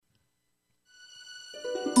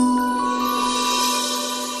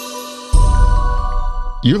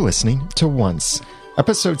You're listening to Once,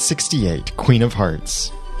 episode 68, Queen of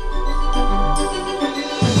Hearts.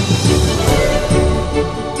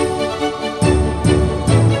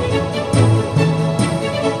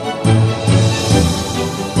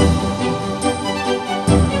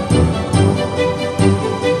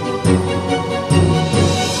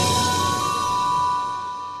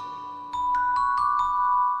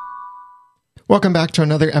 Welcome back to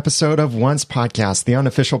another episode of Once Podcast, the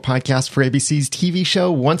unofficial podcast for ABC's TV show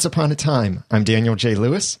Once Upon a Time. I'm Daniel J.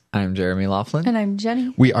 Lewis. I'm Jeremy Laughlin. And I'm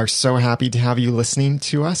Jenny. We are so happy to have you listening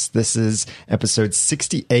to us. This is episode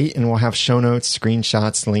 68, and we'll have show notes,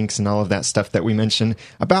 screenshots, links, and all of that stuff that we mentioned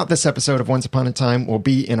about this episode of Once Upon a Time will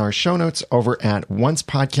be in our show notes over at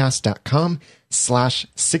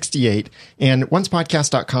oncepodcast.com/68. And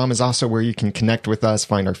oncepodcast.com is also where you can connect with us,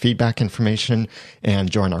 find our feedback information, and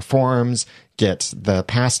join our forums, get the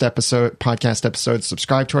past podcast episodes,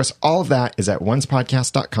 subscribe to us. All of that is at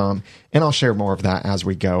oncepodcast.com, and I'll share more of that as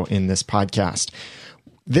we go in this podcast.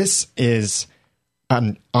 This is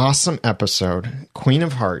an awesome episode, Queen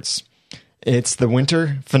of Hearts. It's the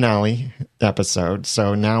winter finale episode,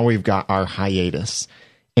 so now we've got our hiatus.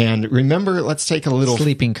 And remember, let's take a little...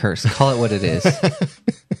 Sleeping Curse. Call it what it is.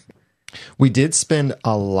 We did spend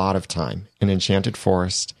a lot of time in Enchanted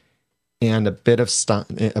Forest and a bit of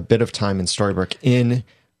time in Storybrooke. In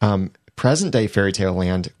present-day Fairy Tale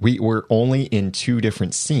Land, we were only in two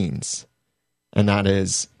different scenes, and that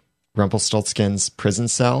is Rumpelstiltskin's prison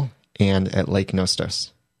cell and at Lake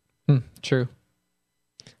Nostos. True.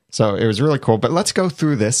 So it was really cool. But let's go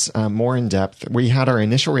through this more in depth. We had our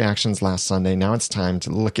initial reactions last Sunday. Now it's time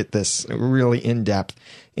to look at this really in depth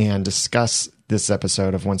and discuss this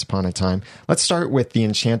episode of Once Upon a Time. Let's start with the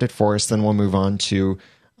Enchanted Forest, then we'll move on to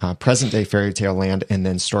present day Fairy Tale Land, and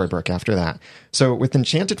then Storybrooke after that. So with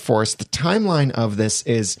Enchanted Forest, the timeline of this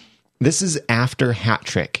is after Hat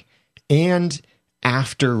Trick and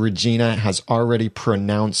after Regina has already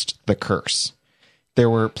pronounced the curse. There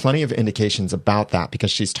were plenty of indications about that because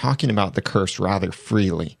she's talking about the curse rather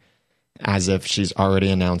freely, as if she's already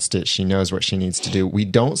announced it. She knows what she needs to do. We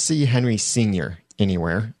don't see Henry Sr.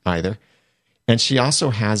 anywhere either. And she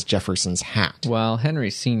also has Jefferson's hat. Well,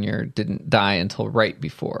 Henry Sr. didn't die until right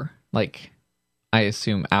before, I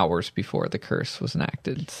assume hours before the curse was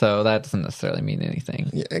enacted. So that doesn't necessarily mean anything.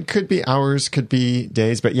 Yeah, it could be hours, could be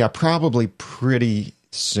days, but yeah, probably pretty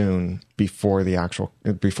soon before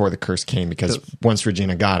the curse came, because once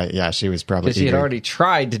Regina got it, she was probably... Because she had already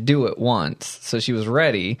tried to do it once, so she was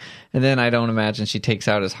ready. And then I don't imagine she takes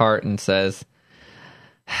out his heart and says,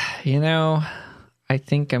 I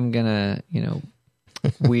think I'm gonna,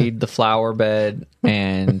 weed the flower bed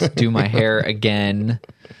and do my hair again,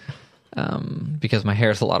 because my hair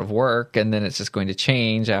is a lot of work, and then it's just going to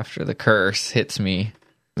change after the curse hits me.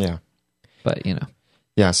 Yeah. But,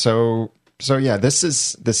 Yeah, so yeah, this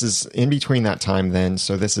is in between that time then.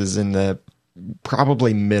 So this is in the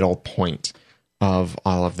probably middle point of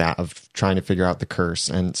all of that, of trying to figure out the curse.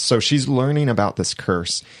 And so she's learning about this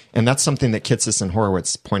curse. And that's something that Kitsis and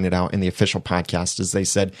Horowitz pointed out in the official podcast, is they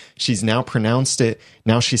said she's now pronounced it.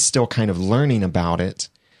 Now she's still kind of learning about it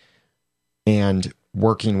and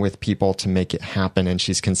working with people to make it happen. And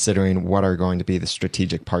she's considering what are going to be the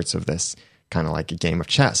strategic parts of this, kind of like a game of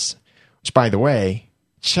chess, which, by the way,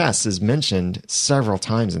 chess is mentioned several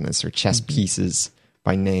times in this, or chess pieces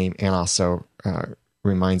by name, and also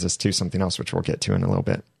reminds us to something else, which we'll get to in a little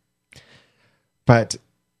bit. But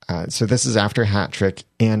so this is after Hat Trick,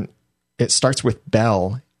 and it starts with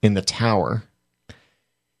Belle in the tower.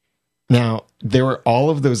 Now, there were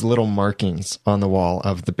all of those little markings on the wall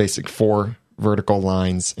of the basic 4 vertical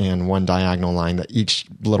lines and 1 diagonal line, that each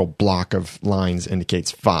little block of lines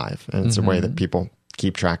indicates 5. And it's a way that people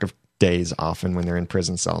keep track of days often when they're in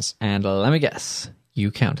prison cells. And let me guess, you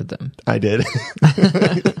counted them. I did.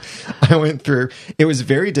 I went through. It was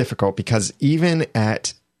very difficult because even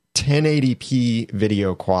at 1080p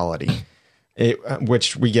video quality,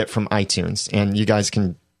 which we get from iTunes, and you guys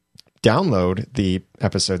can download the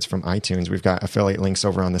episodes from iTunes. We've got affiliate links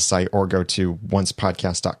over on the site, or go to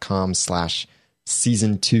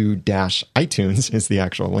oncepodcast.com/season2-iTunes is the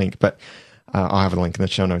actual link. But I'll have a link in the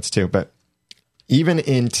show notes too. But even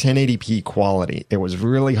in 1080p quality, it was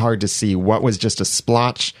really hard to see what was just a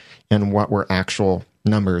splotch and what were actual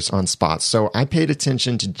numbers on spots. So I paid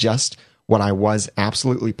attention to just what I was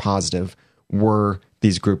absolutely positive were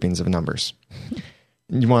these groupings of numbers.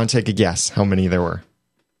 You want to take a guess how many there were?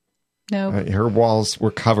 No. Her walls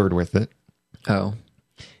were covered with it. Oh.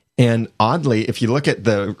 And oddly, if you look at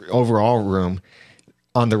the overall room,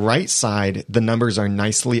 on the right side, the numbers are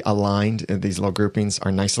nicely aligned. These little groupings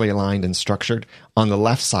are nicely aligned and structured. On the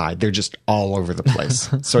left side, they're just all over the place.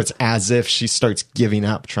 So it's as if she starts giving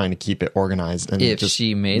up trying to keep it organized and If just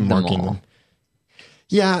she made them marking all.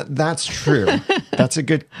 Yeah, that's true. That's a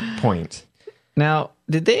good point. Now,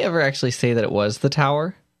 did they ever actually say that it was the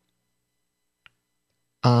tower?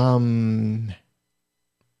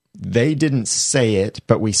 They didn't say it,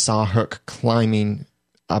 but we saw Hook climbing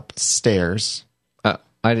upstairs, Oh,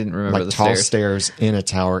 I didn't remember like the tall stairs. stairs in a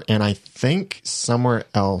tower. And I think somewhere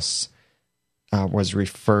else was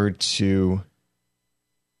referred to.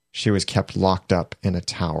 She was kept locked up in a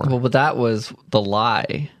tower. Well, but that was the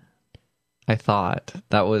lie. I thought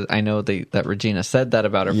that was. I know that Regina said that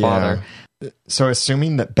about her father. So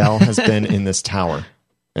assuming that Belle has been in this tower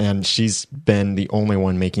and she's been the only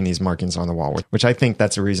one making these markings on the wall, which I think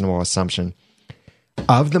that's a reasonable assumption.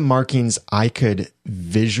 Of the markings I could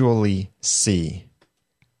visually see,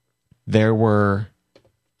 there were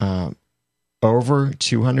over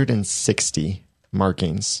 260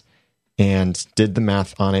 markings, and did the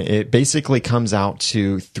math on it. It basically comes out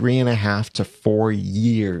to 3.5 to 4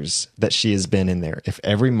 years that she has been in there. If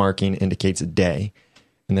every marking indicates a day,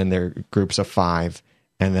 and then there are groups of 5,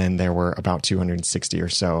 and then there were about 260 or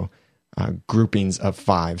so groupings of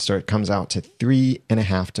 5. So it comes out to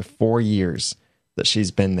 3.5 to 4 years that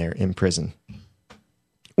she's been there in prison,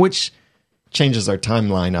 which changes our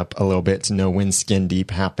timeline up a little bit to know when Skin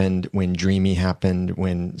Deep happened, when Dreamy happened,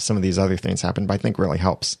 when some of these other things happened, but I think really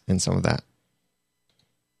helps in some of that.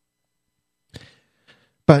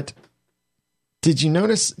 But did you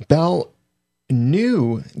notice Belle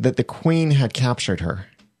knew that the Queen had captured her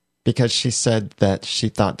because she said that she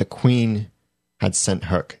thought the Queen had sent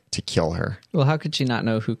Hook to kill her. Well, how could she not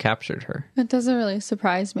know who captured her? It doesn't really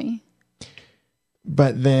surprise me.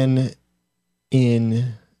 But then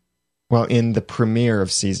in the premiere of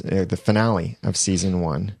the finale of season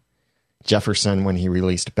 1, Jefferson, when he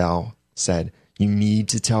released Belle, said, "You need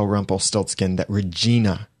to tell Rumpelstiltskin that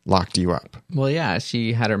Regina locked you up." Well, yeah,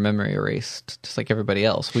 she had her memory erased, just like everybody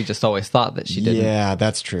else. We just always thought that she didn't. Yeah,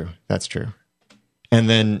 that's true. That's true. And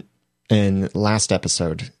then in last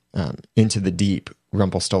episode, Into the Deep,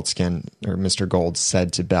 Rumpelstiltskin, or Mr. Gold,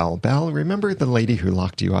 said to Belle, "Belle, remember the lady who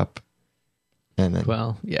locked you up?" And then,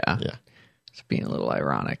 Well, yeah. yeah. It's being a little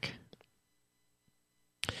ironic.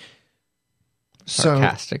 So,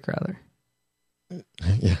 Sarcastic, rather.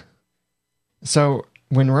 yeah. So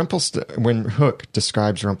when Hook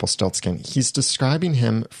describes Rumpelstiltskin, he's describing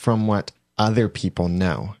him from what other people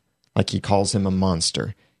know. Like he calls him a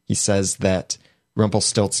monster. He says that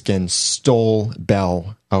Rumpelstiltskin stole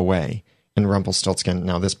Belle away. And Rumpelstiltskin,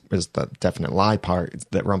 now this is the definite lie part,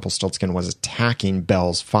 that Rumpelstiltskin was attacking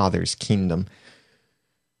Belle's father's kingdom.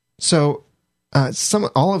 So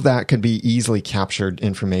all of that could be easily captured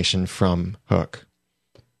information from Hook.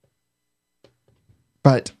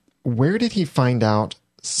 But where did he find out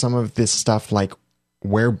some of this stuff, like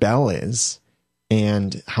where Belle is,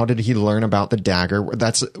 and how did he learn about the dagger?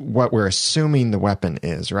 That's what we're assuming the weapon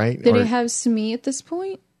is, right? Did he have Smee at this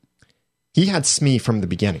point? He had Smee from the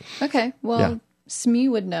beginning. Okay, well, Yeah. Smee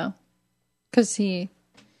would know because he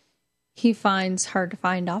finds hard to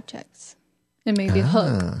find objects, and maybe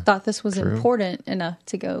Hook thought this was important enough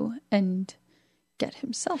to go and get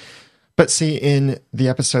himself. But see, in the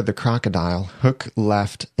episode The Crocodile, Hook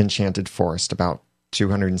left Enchanted Forest about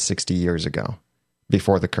 260 years ago,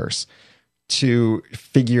 before the curse, to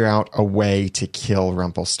figure out a way to kill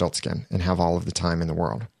Rumpelstiltskin and have all of the time in the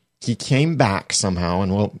world. He came back somehow,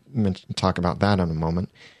 and we'll talk about that in a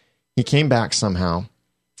moment. He came back somehow,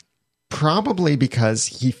 probably because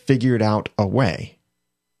he figured out a way.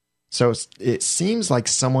 So it seems like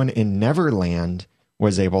someone in Neverland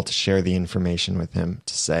was able to share the information with him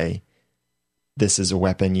to say, this is a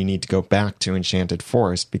weapon, you need to go back to Enchanted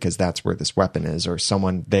Forest because that's where this weapon is, or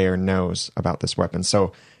someone there knows about this weapon.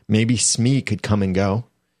 So maybe Smee could come and go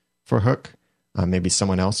for Hook. Maybe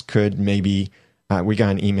someone else could. Maybe we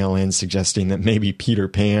got an email in suggesting that maybe Peter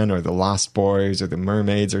Pan or the Lost Boys or the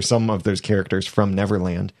Mermaids or some of those characters from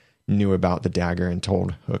Neverland knew about the dagger and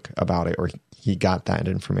told Hook about it, or he got that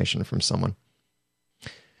information from someone.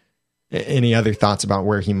 Any other thoughts about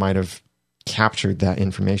where he might have captured that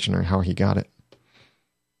information or how he got it?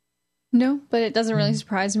 No, but it doesn't really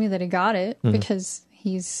surprise me that he got it because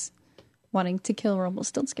he's wanting to kill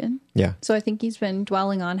Rumpelstiltskin. Yeah. So I think he's been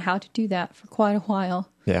dwelling on how to do that for quite a while.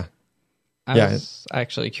 Yeah. I was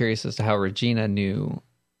actually curious as to how Regina knew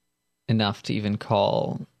enough to even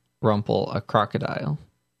call Rumpel a crocodile.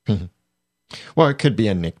 Well, it could be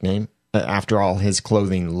a nickname. After all, his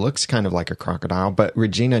clothing looks kind of like a crocodile, but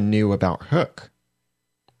Regina knew about Hook.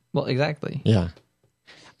 Well, exactly. Yeah.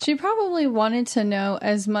 She probably wanted to know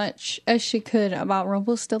as much as she could about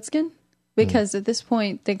Rumpelstiltskin, because at this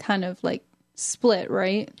point they kind of like split,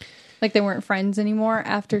 right? Like they weren't friends anymore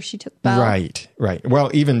after she took Belle. Right. Well,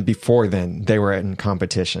 even before then, they were in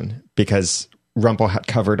competition because Rumple had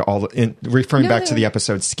covered all referring back to the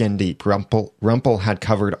episode Skin Deep, Rumple had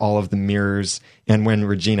covered all of the mirrors, and when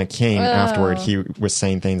Regina came afterward, he was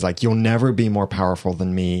saying things like, "You'll never be more powerful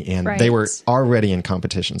than me," and they were already in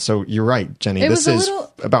competition. So you're right, Jenny. This is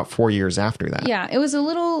about 4 years after that. Yeah, it was a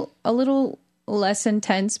little less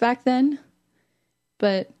intense back then,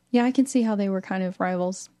 but yeah, I can see how they were kind of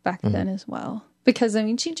rivals back then as well. Because, I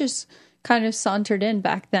mean, she just kind of sauntered in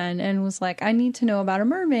back then and was like, I need to know about a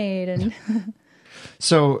mermaid. And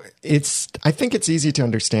so I think it's easy to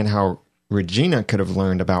understand how Regina could have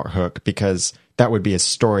learned about Hook, because that would be a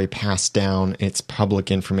story passed down. It's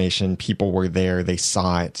public information. People were there. They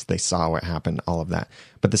saw it. They saw what happened, all of that.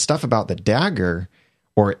 But the stuff about the dagger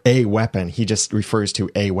or a weapon, he just refers to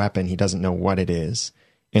a weapon. He doesn't know what it is.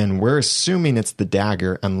 And we're assuming it's the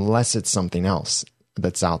dagger unless it's something else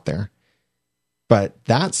that's out there. But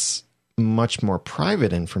that's much more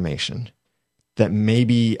private information that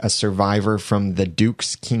maybe a survivor from the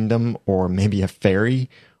Duke's kingdom, or maybe a fairy,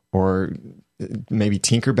 or maybe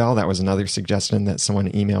Tinkerbell. That was another suggestion that someone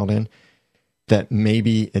emailed in, that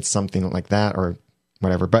maybe it's something like that or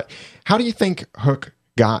whatever. But how do you think Hook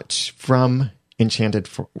got from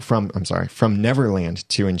Neverland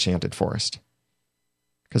to Enchanted Forest?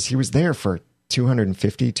 Because he was there for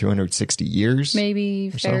 250, 260 years.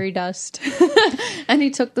 Maybe fairy dust. And he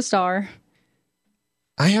took the star.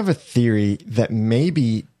 I have a theory that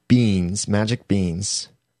maybe magic beans,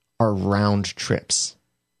 are round trip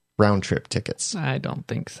tickets. I don't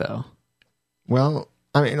think so. Well,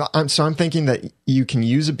 I mean, I'm thinking that you can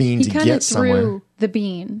use a bean to get somewhere. He threw the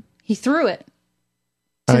bean. He threw it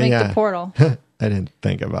to make the portal. I didn't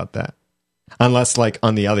think about that. Unless, like,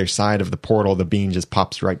 on the other side of the portal, the bean just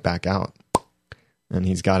pops right back out. And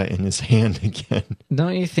he's got it in his hand again.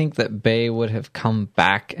 Don't you think that Bay would have come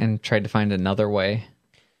back and tried to find another way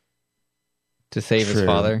to save his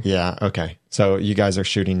father? Yeah, okay. So you guys are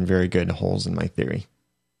shooting very good holes in my theory.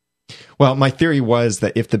 Well, my theory was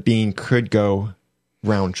that if the bean could go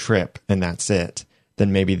round trip and that's it,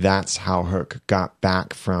 then maybe that's how Hook got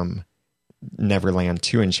back from Neverland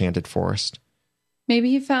to Enchanted Forest.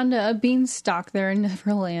 Maybe he found a beanstalk there in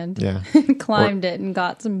Neverland. Yeah. And climbed it and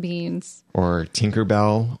got some beans. Or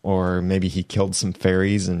Tinkerbell, or maybe he killed some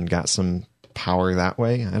fairies and got some power that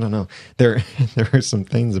way. I don't know. There are some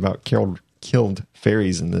things about killed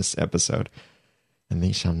fairies in this episode. And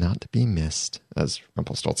they shall not be missed, as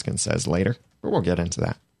Rumpelstiltskin says later. But we'll get into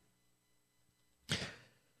that.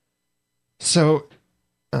 So,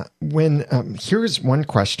 here's one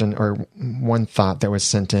question or one thought that was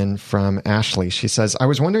sent in from Ashley. She says, I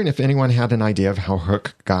was wondering if anyone had an idea of how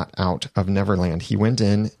Hook got out of Neverland. He went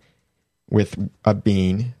in with a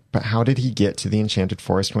bean, but how did he get to the Enchanted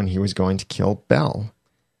Forest when he was going to kill Belle?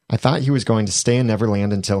 I thought he was going to stay in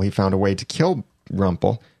Neverland until he found a way to kill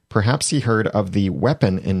Rumple. Perhaps he heard of the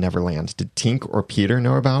weapon in Neverland. Did Tink or Peter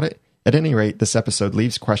know about it? At any rate, this episode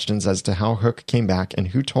leaves questions as to how Hook came back and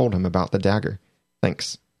who told him about the dagger.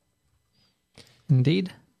 Thanks.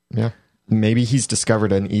 Indeed. Yeah. Maybe he's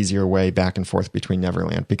discovered an easier way back and forth between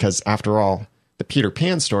Neverland, because after all, the Peter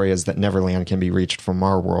Pan story is that Neverland can be reached from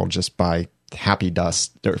our world just by happy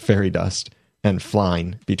dust or fairy dust and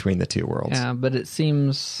flying between the two worlds. Yeah, but it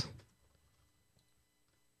seems...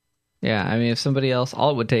 Yeah, I mean, if somebody else, all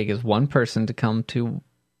it would take is one person to come to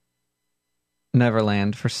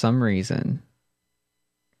Neverland for some reason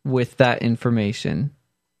with that information.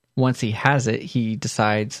 Once he has it, he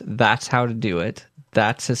decides that's how to do it.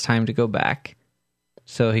 That's his time to go back.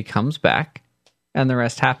 So he comes back, and the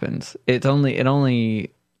rest happens. Only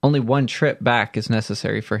one trip back is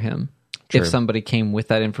necessary for him. True. If somebody came with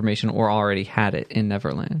that information or already had it in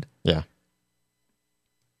Neverland. Yeah.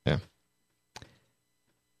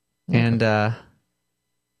 And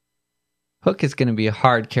Hook is going to be a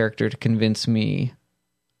hard character to convince me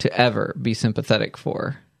to ever be sympathetic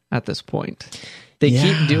for at this point. They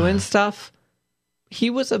keep doing stuff. He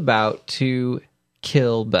was about to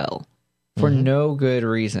kill Belle for no good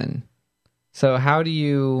reason. So how do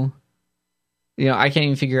you I can't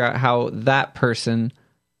even figure out how that person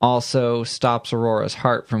also stops Aurora's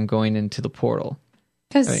heart from going into the portal.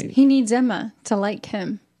 Because he needs Emma to like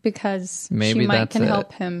him, because maybe she can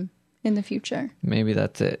help him in the future. Maybe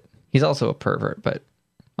that's it. He's also a pervert, but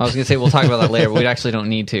I was going to say we'll talk about that later, but we actually don't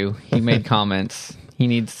need to. He made comments. He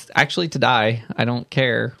needs actually to die. I don't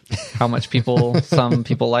care how much some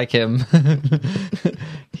people like him.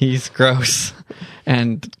 He's gross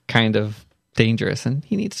and kind of dangerous and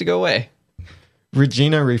he needs to go away.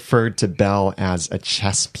 Regina referred to Belle as a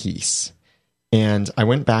chess piece. And I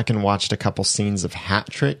went back and watched a couple scenes of Hat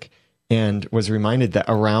Trick and was reminded that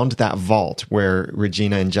around that vault where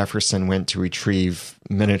Regina and Jefferson went to retrieve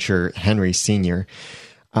miniature Henry Sr.,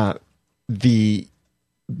 the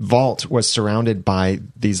vault was surrounded by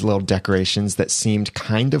these little decorations that seemed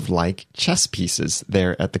kind of like chess pieces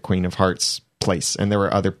there at the Queen of Hearts place. And there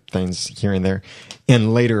were other things here and there.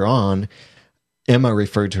 And later on, Emma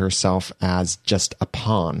referred to herself as just a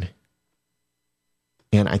pawn.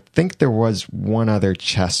 And I think there was one other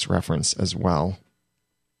chess reference as well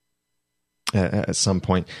at some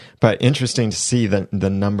point. But interesting to see the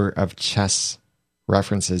number of chess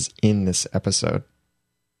references in this episode.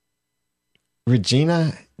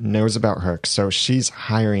 Regina knows about Hook, so she's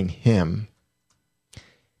hiring him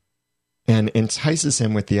and entices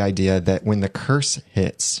him with the idea that when the curse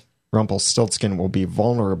hits, Rumpelstiltskin will be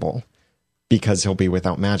vulnerable because he'll be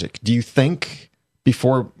without magic. Do you think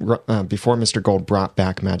before Mr. Gold brought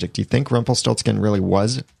back magic, do you think Rumpelstiltskin really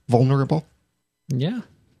was vulnerable? Yeah.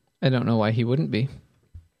 I don't know why he wouldn't be.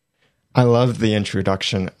 I love the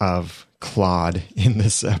introduction of Claude in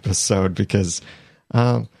this episode because,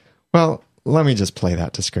 well, let me just play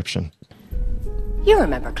that description. You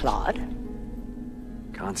remember Claude?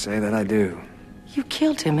 Can't say that I do. You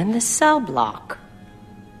killed him in the cell block.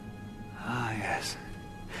 Ah, yes.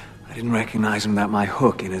 I didn't recognize him without my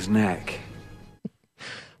hook in his neck.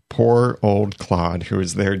 Poor old Claude, who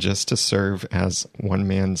was there just to serve as one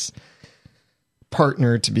man's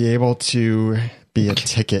partner to be able to be a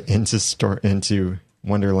ticket into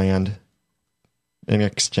Wonderland in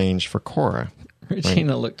exchange for Cora.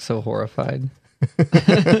 Regina looked so horrified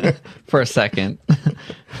for a second.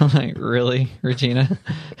 I'm like, really, Regina?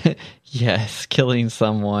 Yes, killing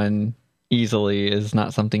someone easily is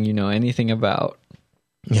not something you know anything about.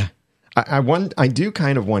 Yeah. I do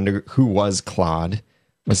kind of wonder who was Claude.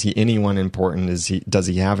 Was he anyone important? Does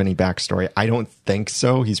he have any backstory? I don't think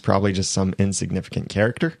so. He's probably just some insignificant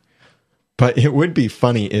character. But it would be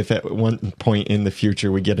funny if at one point in the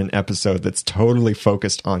future we get an episode that's totally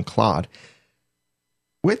focused on Claude.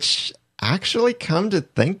 Which, actually, come to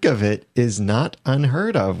think of it, is not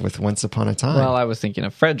unheard of with Once Upon a Time. Well, I was thinking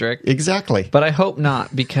of Frederick. Exactly. But I hope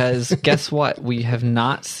not, because guess what? We have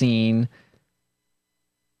not seen...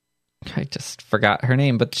 I just forgot her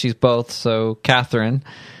name, but she's both. So Catherine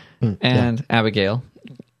and Abigail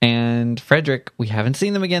and Frederick, we haven't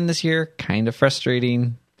seen them again this year. Kind of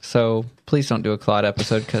frustrating. So please don't do a Claude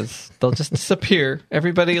episode because they'll just disappear.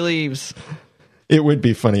 Everybody leaves. It would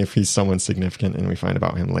be funny if he's someone significant and we find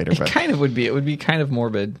about him later. It kind of would be. It would be kind of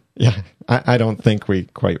morbid. Yeah, I don't think we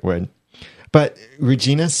quite would. But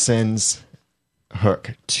Regina sends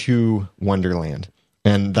Hook to Wonderland.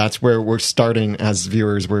 And that's where we're starting as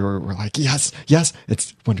viewers, where we're like, yes,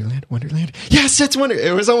 it's Wonderland. Yes, it's Wonderland.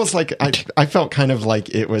 It was almost like, I felt kind of like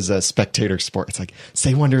it was a spectator sport. It's like,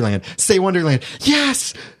 say Wonderland.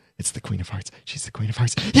 Yes, it's the Queen of Hearts. She's the Queen of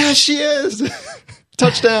Hearts. Yes, she is.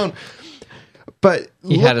 Touchdown. But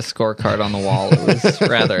he had a scorecard on the wall. It was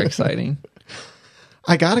rather exciting.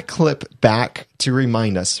 I got a clip back to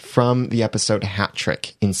remind us from the episode Hat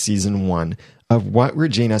Trick in season 1 of what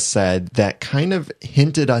Regina said that kind of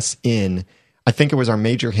hinted us in, I think it was our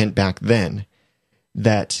major hint back then,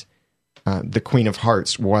 that the Queen of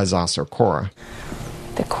Hearts was also Cora.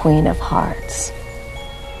 The Queen of Hearts.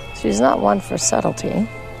 She's not one for subtlety.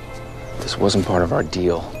 This wasn't part of our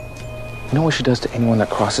deal. You know what she does to anyone that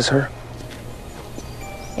crosses her?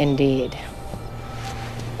 Indeed.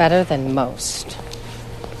 Better than most.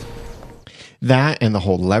 That and the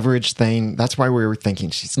whole leverage thing, that's why we were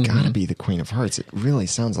thinking she's got to be the Queen of Hearts. It really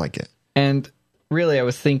sounds like it. And really, I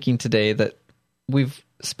was thinking today that we've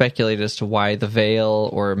speculated as to why the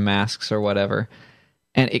veil or masks or whatever.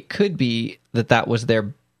 And it could be that was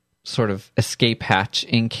their sort of escape hatch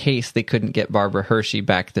in case they couldn't get Barbara Hershey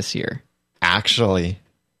back this year. Actually,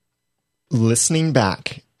 listening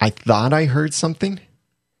back, I thought I heard something.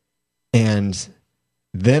 And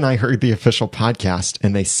then I heard the official podcast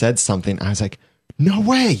and they said something. I was like, no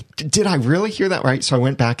way. Did I really hear that right? So I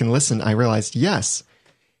went back and listened. I realized, yes,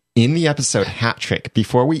 in the episode Hat Trick,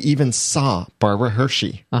 before we even saw Barbara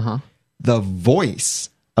Hershey, the voice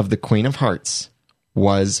of the Queen of Hearts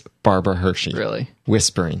was Barbara Hershey. Really?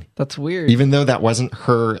 Whispering. That's weird. Even though that wasn't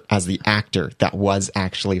her as the actor, that was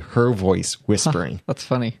actually her voice whispering. That's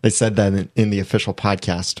funny. They said that in the official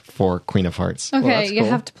podcast for Queen of Hearts. Okay, Well, you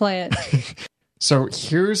have to play it. So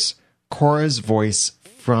here's Cora's voice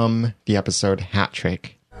from the episode Hat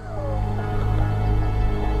Trick.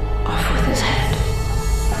 Off with his head.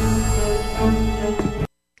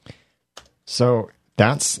 So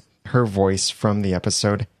that's her voice from the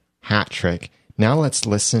episode Hat Trick. Now let's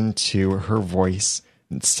listen to her voice,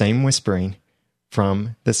 same whispering,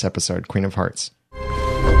 from this episode, Queen of Hearts.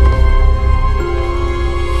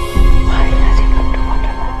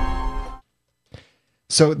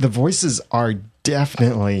 So the voices are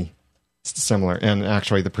definitely similar. And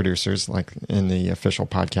actually the producers, like in the official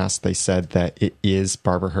podcast, they said that it is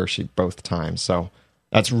Barbara Hershey both times. So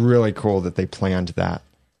that's really cool that they planned that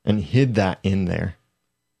and hid that in there.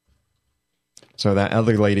 So that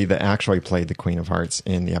other lady that actually played the Queen of Hearts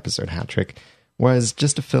in the episode Hat Trick was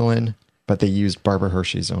just a fill-in, but they used Barbara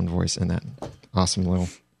Hershey's own voice in that awesome little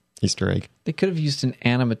Easter egg. They could have used an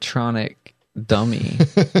animatronic dummy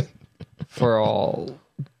for all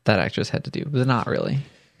that actress had to do, but not really.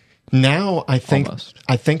 Now I think Almost.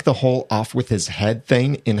 I think the whole off with his head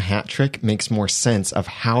thing in Hat Trick makes more sense of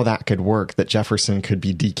how that could work, that Jefferson could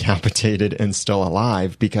be decapitated and still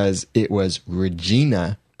alive, because it was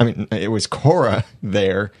it was Cora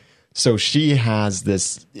there. So she has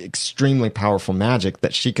this extremely powerful magic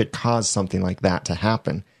that she could cause something like that to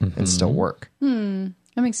happen and still work. That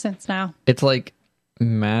makes sense now. It's like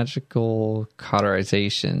magical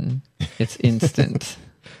cauterization. It's instant.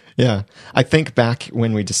 Yeah. I think back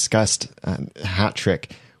when we discussed Hat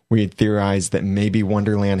Trick, we had theorized that maybe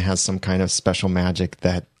Wonderland has some kind of special magic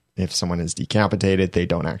that if someone is decapitated, they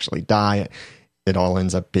don't actually die. It all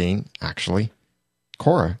ends up being actually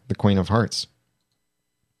Cora, the Queen of Hearts.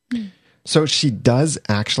 So she does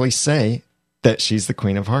actually say that she's the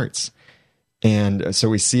Queen of Hearts. And so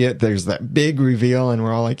we see it. There's that big reveal and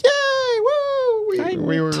we're all like, yay, woo!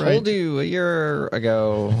 We were told right. you a year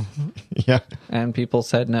ago. Yeah. And people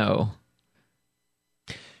said no.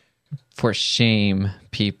 For shame,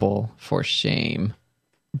 people. For shame.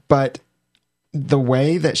 But the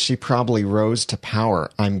way that she probably rose to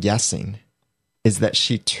power, I'm guessing, is that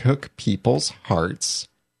she took people's hearts,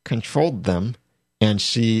 controlled them, and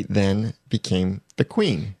she then became the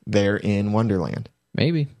queen there in Wonderland.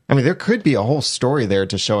 Maybe. I mean, there could be a whole story there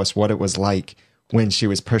to show us what it was like when she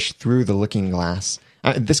was pushed through the looking glass.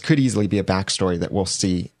 This could easily be a backstory that we'll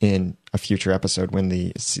see in a future episode when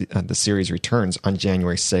the series returns on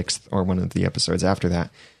January 6th or one of the episodes after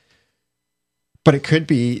that. But it could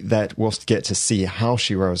be that we'll get to see how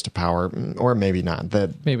she rose to power, or maybe not.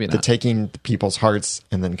 Maybe not. The taking people's hearts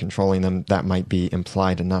and then controlling them, that might be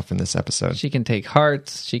implied enough in this episode. She can take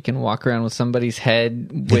hearts. She can walk around with somebody's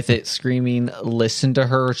head with it screaming, listen to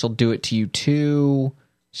her. She'll do it to you too.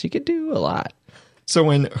 She could do a lot. So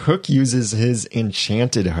when Hook uses his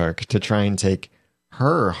enchanted hook to try and take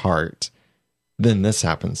her heart, then this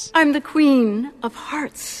happens. I'm the Queen of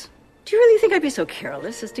Hearts. Do you really think I'd be so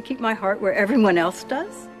careless as to keep my heart where everyone else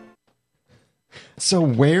does? So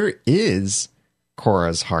where is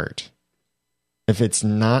Cora's heart? If it's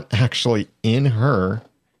not actually in her,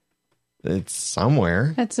 it's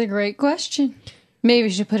somewhere. That's a great question. Maybe we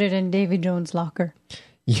should put it in Davy Jones' locker.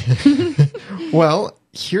 Well,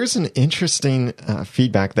 here's an interesting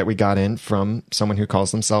feedback that we got in from someone who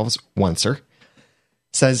calls themselves Oncer.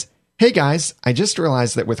 Says, hey guys, I just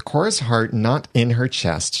realized that with Cora's heart not in her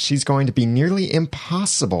chest, she's going to be nearly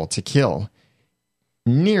impossible to kill.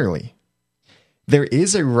 Nearly. There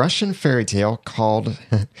is a Russian fairy tale called,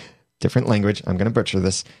 different language, I'm going to butcher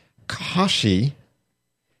this, Koshi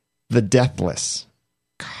the Deathless.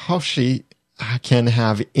 Koshi can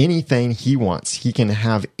have anything he wants. He can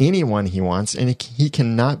have anyone he wants, and he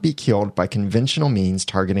cannot be killed by conventional means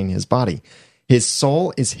targeting his body. His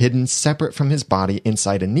soul is hidden separate from his body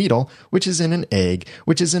inside a needle, which is in an egg,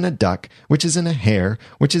 which is in a duck, which is in a hare,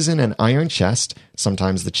 which is in an iron chest,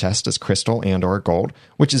 sometimes the chest is crystal and or gold,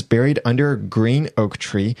 which is buried under a green oak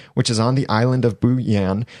tree, which is on the island of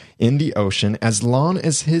Buyan in the ocean. As long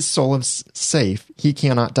as his soul is safe, he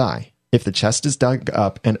cannot die. If the chest is dug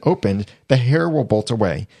up and opened, the hare will bolt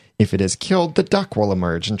away. If it is killed, the duck will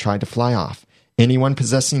emerge and try to fly off. Anyone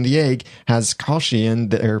possessing the egg has Koshi in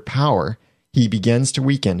their power. He begins to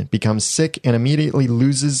weaken, becomes sick, and immediately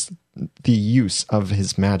loses the use of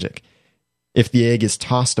his magic. If the egg is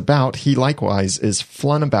tossed about, he likewise is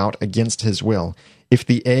flung about against his will. If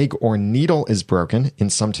the egg or needle is broken, in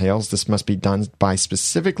some tales this must be done by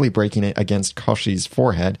specifically breaking it against Koshi's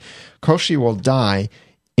forehead, Koshi will die.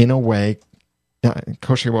 In a way,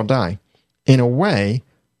 Koshi will die. In a way,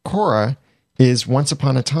 Cora is once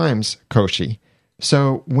upon a time's Koshi.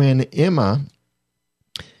 So when Emma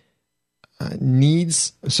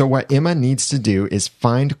what Emma needs to do is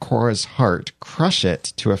find Cora's heart, crush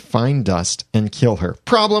it to a fine dust, and kill her.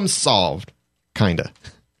 Problem solved. Kinda.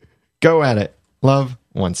 Go at it. Love,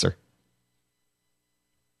 Oncer.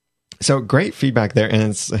 So great feedback there, and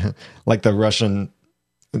it's like the Russian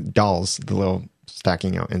dolls, the little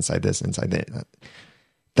stacking out inside this, inside that.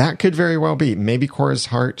 That could very well be. Maybe Cora's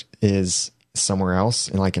heart is somewhere else,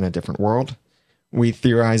 in a different world. We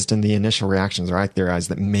theorized in the initial reactions, or I theorized,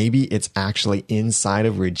 that maybe it's actually inside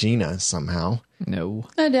of Regina somehow. No.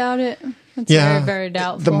 I doubt it. It's very, very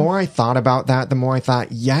doubtful. The more I thought about that, the more I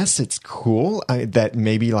thought, yes, it's cool that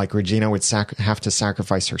maybe Regina would have to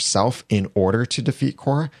sacrifice herself in order to defeat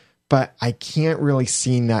Cora. But I can't really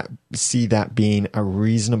see that being a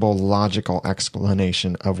reasonable, logical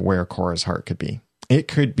explanation of where Cora's heart could be. It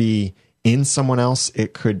could be in someone else.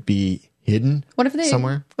 It could be hidden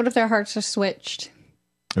somewhere. What if their hearts are switched?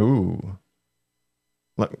 Ooh.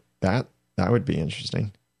 Look, that would be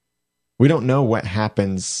interesting. We don't know what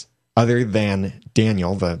happens other than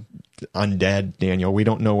Daniel, the undead Daniel. We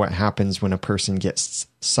don't know what happens when a person gets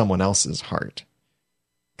someone else's heart,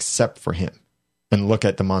 except for him. And look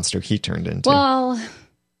at the monster he turned into. Well,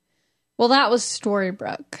 that was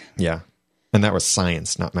Storybrooke. Yeah. And that was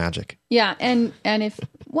science, not magic. Yeah, and if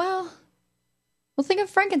think of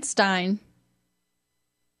Frankenstein.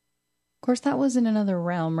 Of course, that was in another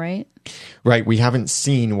realm, right? Right. We haven't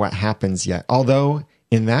seen what happens yet. Although,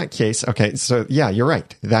 in that case, okay, so yeah, you're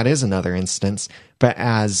right. That is another instance. But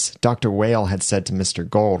as Dr. Whale had said to Mr.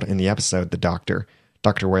 Gold in the episode, Dr.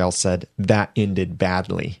 Whale said that ended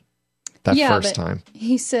badly. First time.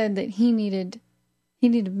 He said that he needed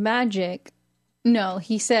magic. No,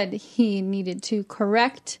 he said he needed to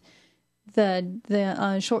correct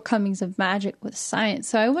the shortcomings of magic with science.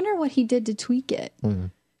 So I wonder what he did to tweak it. Mm-hmm.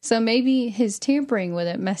 So maybe his tampering with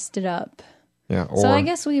it messed it up. Yeah. So I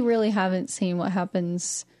guess we really haven't seen what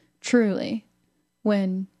happens truly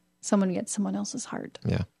when someone gets someone else's heart.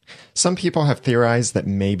 Yeah. Some people have theorized that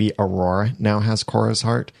maybe Aurora now has Cora's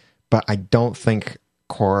heart, but I don't think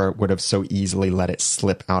Cora would have so easily let it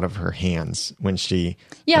slip out of her hands when she...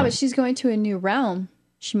 Yeah, but she's going to a new realm.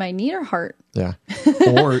 She might need her heart. Yeah.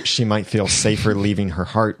 Or she might feel safer leaving her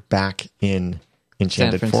heart back in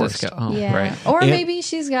Enchanted Forest. Oh, yeah. Right. Or maybe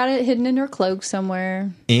she's got it hidden in her cloak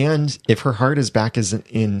somewhere. And if her heart is back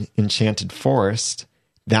in Enchanted Forest,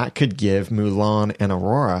 that could give Mulan and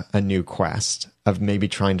Aurora a new quest of maybe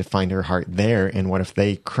trying to find her heart there. And what if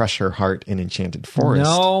they crush her heart in Enchanted Forest?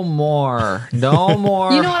 No more. You know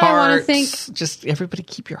what hearts. I want to think? Just everybody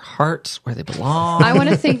keep your hearts where they belong. I want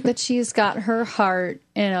to think that she's got her heart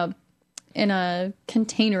in a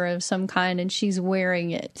container of some kind and she's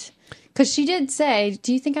wearing it. Because she did say,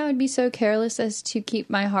 do you think I would be so careless as to keep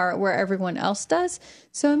my heart where everyone else does?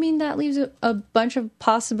 So, I mean, that leaves a bunch of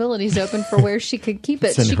possibilities open for where she could keep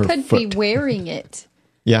it. She could be wearing it.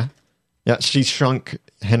 Yeah. Yeah, she shrunk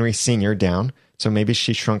Henry Sr. down. So maybe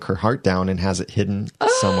she shrunk her heart down and has it hidden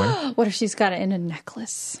somewhere. What if she's got it in a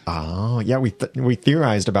necklace? Oh, yeah. We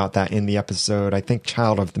theorized about that in the episode, I think,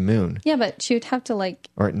 Child of the Moon. Yeah, but she would have to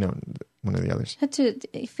Or no, one of the others.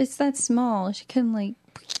 If it's that small, she couldn't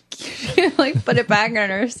put it back on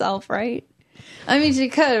herself, right? I mean, she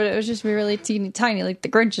could, but it would just be really teeny tiny, like the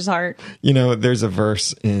Grinch's heart. You know, there's a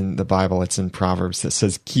verse in the Bible, it's in Proverbs, that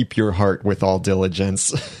says, keep your heart with all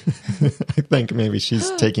diligence. I think maybe she's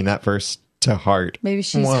taking that verse to heart. Maybe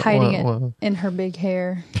she's hiding it in her big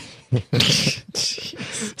hair.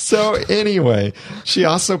 So anyway, she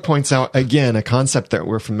also points out, again, a concept that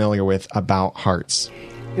we're familiar with about hearts.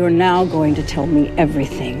 You're now going to tell me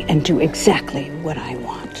everything and do exactly what I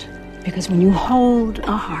want. Because when you hold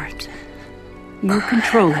a heart, you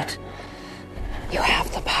control it. You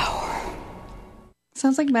have the power.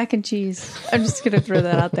 Sounds like mac and cheese. I'm just going to throw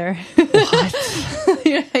that out there.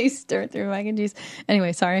 What? I stir it through mac and cheese.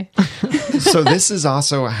 Anyway, sorry. So this is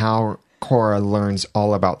also how Cora learns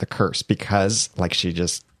all about the curse, because, like she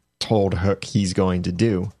just told Hook he's going to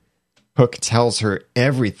do, Hook tells her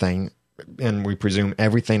everything, and we presume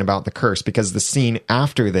everything about the curse, because the scene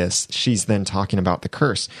after this, she's then talking about the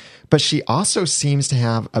curse. But she also seems to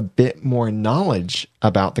have a bit more knowledge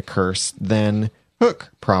about the curse than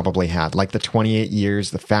Hook probably had, like the 28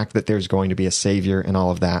 years, the fact that there's going to be a savior and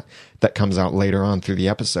all of that comes out later on through the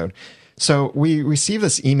episode. So we received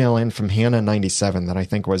this email in from Hannah97 that I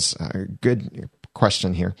think was a good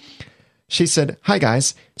question here. She said, "Hi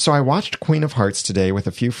guys, so I watched Queen of Hearts today with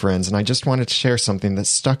a few friends, and I just wanted to share something that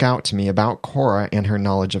stuck out to me about Cora and her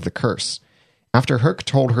knowledge of the curse. After Hook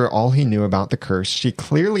told her all he knew about the curse, she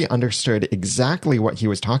clearly understood exactly what he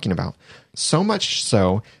was talking about, so much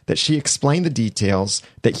so that she explained the details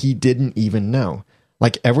that he didn't even know.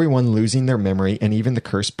 Like everyone losing their memory and even the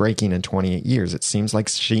curse breaking in 28 years. It seems like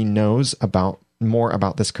she knows more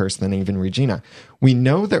about this curse than even Regina. We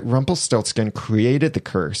know that Rumpelstiltskin created the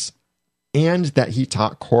curse and that he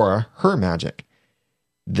taught Cora her magic.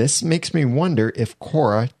 This makes me wonder if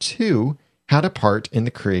Cora, too, had a part in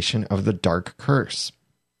the creation of the Dark Curse.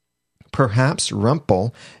 Perhaps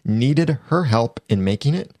Rumpel needed her help in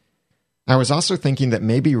making it. I was also thinking that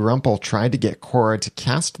maybe Rumpel tried to get Cora to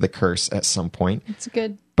cast the curse at some point. It's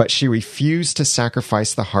good. But she refused to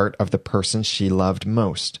sacrifice the heart of the person she loved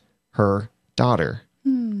most, her daughter.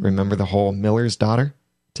 Remember the whole Miller's daughter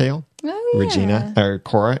tale? Oh, yeah. Regina, or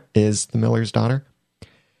Cora, is the Miller's daughter.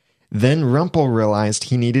 Then Rumpel realized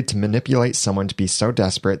he needed to manipulate someone to be so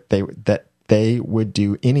desperate that they would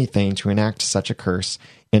do anything to enact such a curse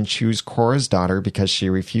and choose Cora's daughter because she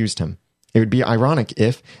refused him. It would be ironic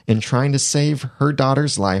if, in trying to save her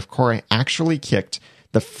daughter's life, Cora actually kicked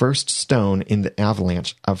the first stone in the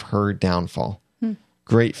avalanche of her downfall.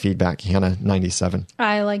 Great feedback, Hannah, 97.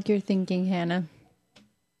 I like your thinking, Hannah.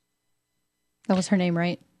 That was her name,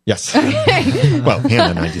 right? Yes. Well,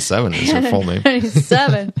 Hannah, 97 is her full name.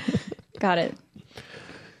 97. Got it.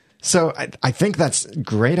 So I think that's a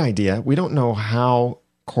great idea. We don't know how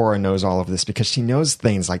Cora knows all of this because she knows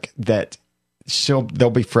things like that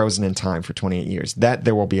they'll be frozen in time for 28 years, that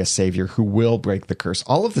there will be a savior who will break the curse.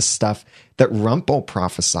 All of the stuff that Rumpel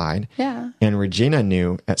prophesied and Regina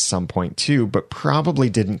knew at some point too, but probably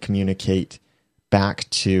didn't communicate back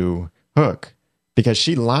to Hook because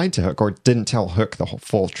she lied to Hook or didn't tell Hook the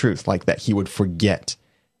full truth, like that he would forget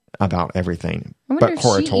about everything. I wonder but if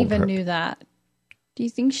Cora she told even Hook. knew that. Do you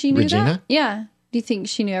think she knew Regina? that? Yeah. Do you think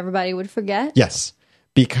she knew everybody would forget? Yes,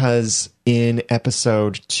 because in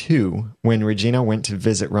episode 2, when Regina went to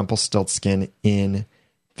visit Rumpelstiltskin in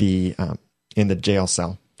the jail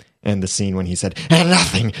cell, and the scene when he said, "And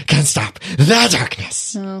nothing can stop the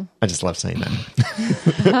darkness." Oh. I just love saying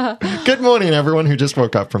that. Good morning, everyone who just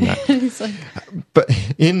woke up from that. It's like, But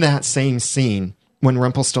in that same scene, when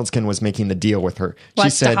Rumpelstiltskin was making the deal with her,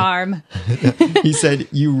 what's the harm? he said,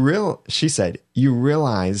 she said, "You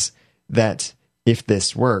realize that if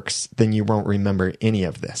this works, then you won't remember any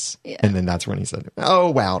of this." Yeah. And then that's when he said,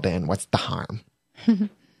 "Oh, well, Dan, what's the harm?"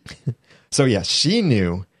 So, yes, she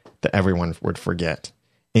knew that everyone would forget.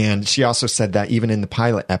 And she also said that even in the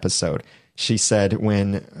pilot episode, she said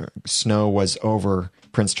when Snow was over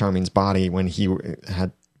Prince Charming's body, when he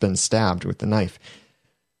had been stabbed with the knife,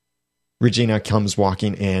 Regina comes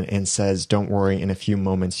walking in and says, "Don't worry, in a few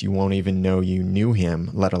moments, you won't even know you knew him,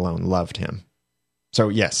 let alone loved him." So,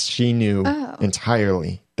 yes, she knew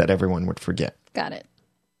entirely that everyone would forget. Got it.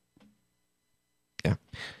 Yeah.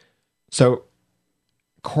 So,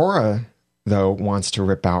 Cora, though, wants to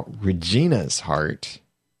rip out Regina's heart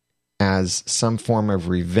as some form of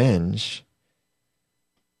revenge.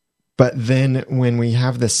 But then when we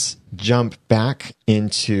have this jump back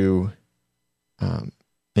into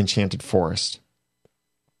Enchanted Forest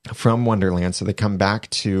from Wonderland, so they come back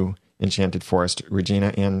to Enchanted Forest,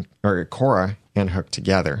 Cora and Hook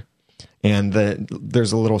together. And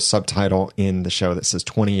there's a little subtitle in the show that says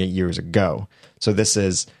 28 years ago. So this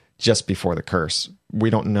is just before the curse. We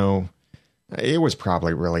don't know. It was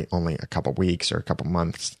probably really only a couple weeks or a couple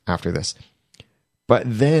months after this. But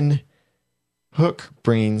then Hook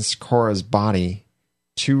brings Cora's body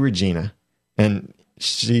to Regina, and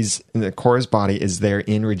Cora's body is there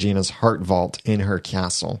in Regina's heart vault in her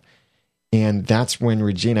castle. And that's when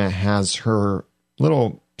Regina has her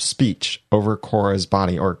little speech over Cora's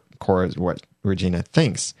body, or Cora's, what Regina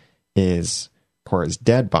thinks is Cora's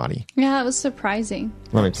dead body. Yeah, it was surprising.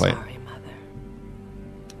 Let me play Sorry, Mother.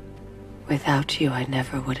 Without you, I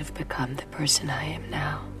never would have become the person I am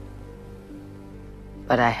now.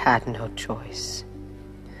 But I had no choice.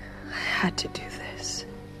 I had to do this.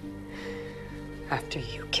 After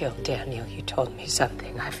you killed Daniel, you told me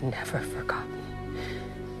something I've never forgotten.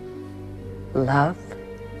 Love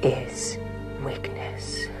is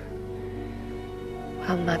weakness.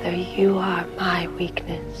 Well, Mother, you are my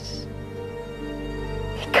weakness.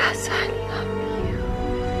 Because I love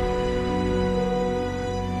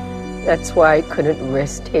you. That's why I couldn't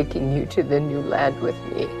risk taking you to the new land with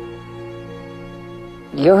me.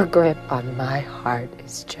 Your grip on my heart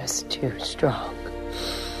is just too strong.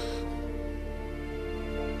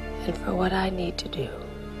 And for what I need to do,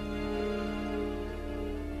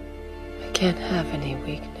 I can't have any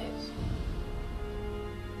weakness.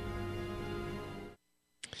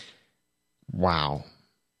 Wow.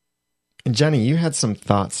 And Jenny, you had some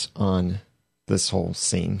thoughts on this whole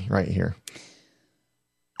scene right here.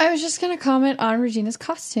 I was just going to comment on Regina's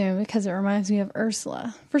costume because it reminds me of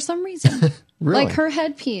Ursula for some reason. Really? Like her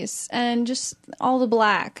headpiece and just all the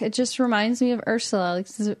black. It just reminds me of Ursula. Like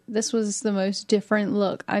this was the most different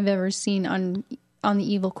look I've ever seen on the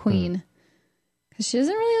Evil Queen. Because she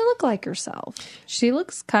doesn't really look like herself. She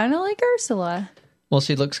looks kind of like Ursula. Well,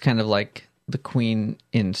 she looks kind of like the queen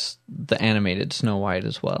in the animated Snow White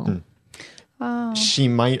as well. She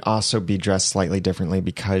might also be dressed slightly differently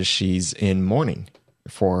because she's in mourning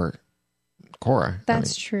for Korra.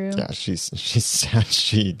 That's true. Yeah, she said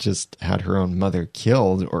she just had her own mother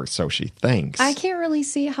killed, or so she thinks. I can't really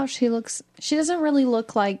see how she looks. She doesn't really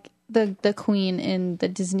look like the queen in the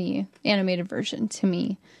Disney animated version to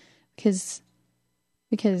me, because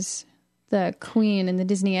the queen in the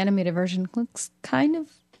Disney animated version looks kind of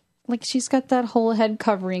like she's got that whole head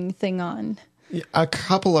covering thing on. A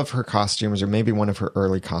couple of her costumes, or maybe one of her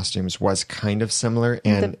early costumes, was kind of similar.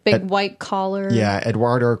 And the big white collar. Yeah,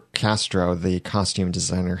 Eduardo Castro, the costume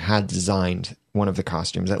designer, had designed one of the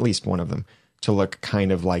costumes, at least one of them, to look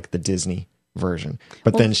kind of like the Disney version.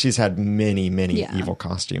 But then she's had many evil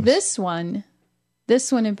costumes. This one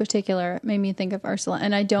in particular made me think of Ursula,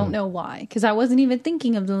 and I don't know why, because I wasn't even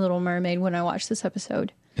thinking of The Little Mermaid when I watched this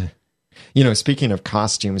episode. You know, speaking of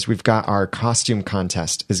costumes, we've got our costume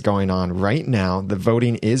contest is going on right now. The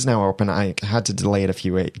voting is now open. I had to delay it a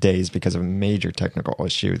few days because of a major technical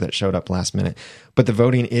issue that showed up last minute. But the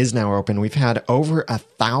voting is now open. We've had over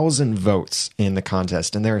 1,000 votes in the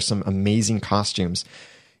contest, and there are some amazing costumes.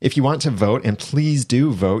 If you want to vote, and please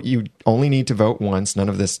do vote, you only need to vote once. None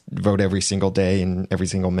of this vote every single day and every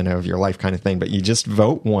single minute of your life kind of thing, but you just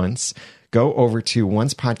vote once. Go over to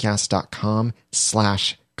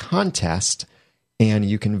oncepodcast.com/contest, and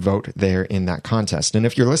you can vote there in that contest. And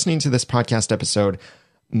if you're listening to this podcast episode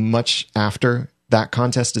much after that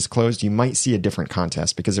contest is closed, you might see a different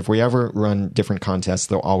contest, because if we ever run different contests,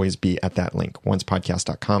 they'll always be at that link,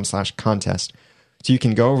 oncepodcast.com/contest. So you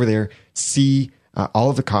can go over there, see all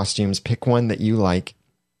of the costumes, pick one that you like,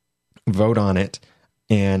 vote on it,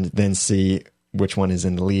 and then see which one is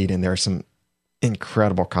in the lead. And there are some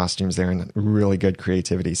incredible costumes there and really good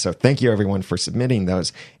creativity. So thank you everyone for submitting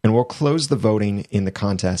those. And we'll close the voting in the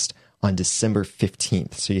contest on December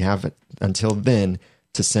 15th. So you have until then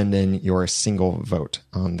to send in your single vote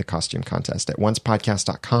on the costume contest at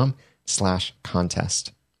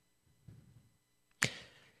oncepodcast.com/contest.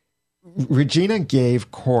 Regina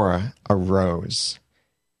gave Korra a rose,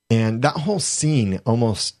 and that whole scene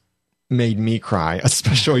almost made me cry,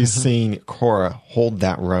 especially seeing Korra hold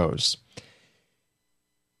that rose.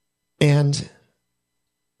 And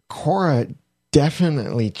Korra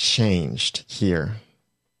definitely changed here.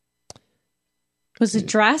 It was a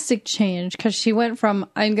drastic change, because she went from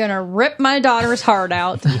I'm going to rip my daughter's heart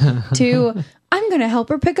out to I'm going to help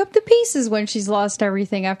her pick up the pieces when she's lost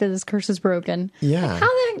everything after this curse is broken. Yeah. How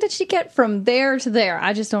the heck did she get from there to there?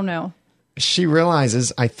 I just don't know. She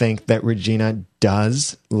realizes, I think, that Regina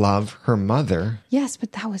does love her mother. Yes,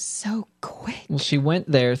 but that was so quick. Well, she went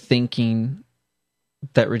there thinking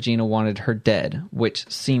that Regina wanted her dead, which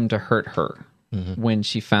seemed to hurt her when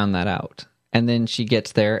she found that out. And then she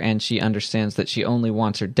gets there and she understands that she only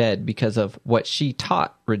wants her dead because of what she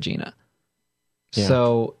taught Regina. Yeah.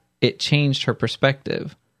 So it changed her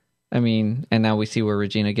perspective. I mean, and now we see where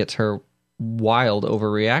Regina gets her wild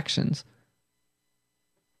overreactions.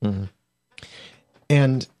 Mm-hmm.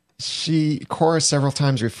 And Korra several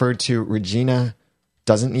times referred to Regina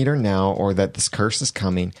doesn't need her now, or that this curse is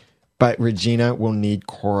coming, but Regina will need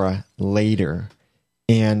Korra later.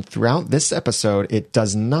 And throughout this episode, it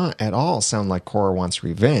does not at all sound like Korra wants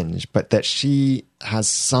revenge, but that she has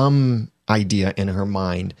some idea in her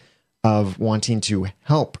mind of wanting to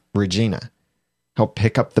help Regina, help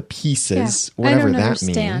pick up the pieces, whatever that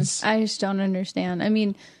means. I just don't understand. I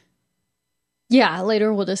mean, yeah,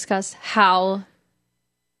 later we'll discuss how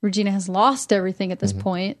Regina has lost everything at this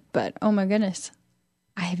point, but oh my goodness,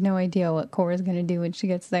 I have no idea what Korra is going to do when she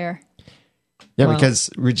gets there. Yeah, because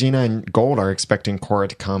Regina and Gold are expecting Korra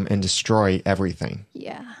to come and destroy everything.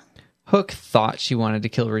 Yeah. Hook thought she wanted to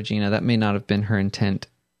kill Regina. That may not have been her intent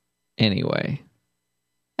anyway.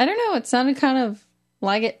 I don't know. It sounded kind of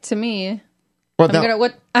like it to me. Well,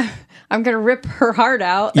 I'm gonna rip her heart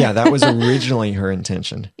out. Yeah, that was originally her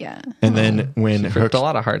intention. Yeah. And then when She ripped a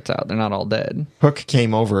lot of hearts out. They're not all dead. Hook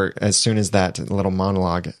came over, as soon as that little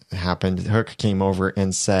monologue happened, Hook came over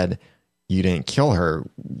and said, "You didn't kill her.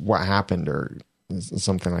 What happened?" or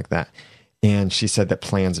something like that. And she said that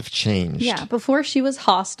plans have changed. Yeah, before she was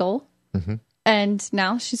hostile. And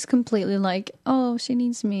now she's completely like, oh, she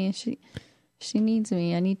needs me. She needs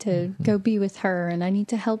me. I need to go be with her, and I need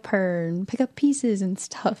to help her and pick up pieces and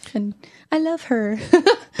stuff. And I love her.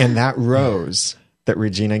 And that rose that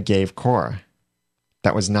Regina gave Korra,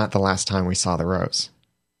 that was not the last time we saw the rose.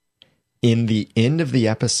 In the end of the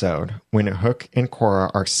episode, when Hook and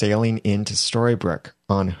Korra are sailing into Storybrooke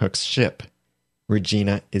on Hook's ship,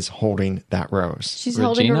 Regina is holding that rose. She's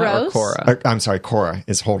holding a rose? Or Korra? I'm sorry, Korra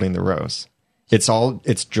is holding the rose.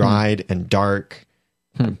 It's dried and dark,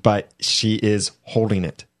 but she is holding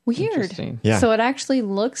it. Weird. Interesting. Yeah. So it actually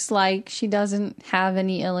looks like she doesn't have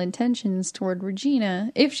any ill intentions toward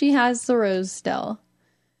Regina if she has the rose still.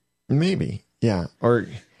 Maybe. Yeah. Or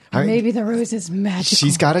Maybe the rose is magical.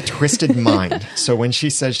 she's got a twisted mind. So when she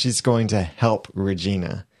says she's going to help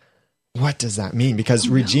Regina, what does that mean? Because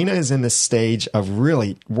Regina is in this stage of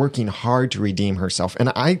really working hard to redeem herself. And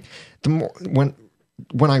when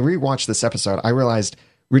I rewatched this episode, I realized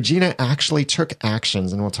Regina actually took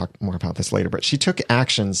actions, and we'll talk more about this later, but she took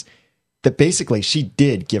actions that basically she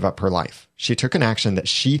did give up her life. She took an action that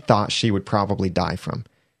she thought she would probably die from.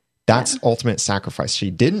 That's ultimate sacrifice.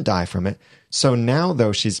 She didn't die from it. So now,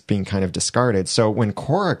 though, she's being kind of discarded. So when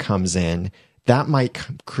Cora comes in, that might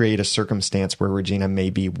create a circumstance where Regina may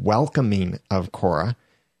be welcoming of Cora,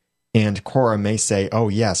 and Cora may say, oh,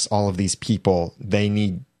 yes, all of these people, they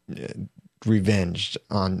need revenge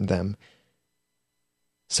on them.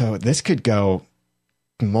 So this could go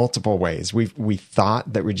multiple ways. We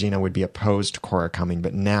thought that Regina would be opposed to Cora coming,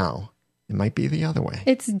 but now it might be the other way.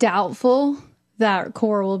 It's doubtful that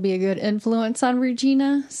Cora will be a good influence on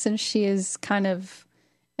Regina since she is kind of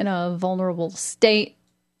in a vulnerable state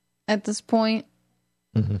at this point.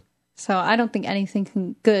 Mm-hmm. So I don't think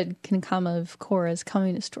anything good can come of Cora's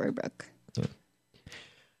coming to Storybrooke. Yeah.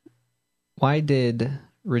 Why did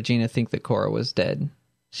Regina think that Cora was dead?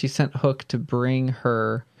 She sent Hook to bring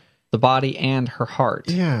her the body and her heart.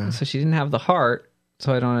 Yeah. So she didn't have the heart,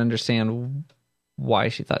 so I don't understand why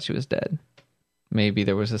she thought she was dead. Maybe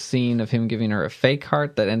there was a scene of him giving her a fake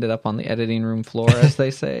heart that ended up on the editing room floor, as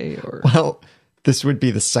they say. Or Well, this would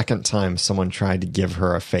be the second time someone tried to give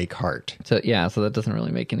her a fake heart. so that doesn't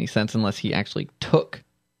really make any sense unless he actually took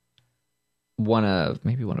one of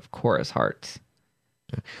Cora's hearts.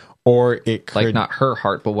 Or it could, Like not her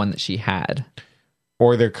heart, but one that she had.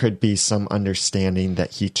 or there could be some understanding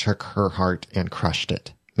that he took her heart and crushed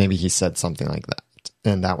it. Maybe he said something like that,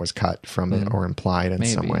 and that was cut from it or implied in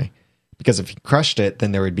some Maybe. way. Because if he crushed it,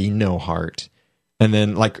 then there would be no heart. And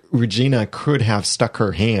then, like, Regina could have stuck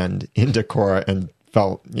her hand into Cora and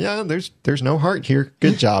felt, yeah, there's no heart here.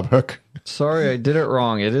 Good job, Hook. Sorry, I did it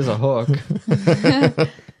wrong. It is a hook. An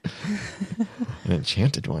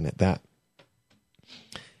enchanted one at that.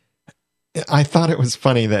 I thought it was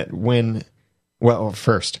funny that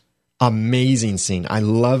first, amazing scene. I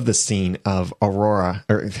love the scene of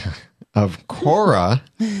of Cora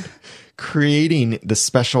creating the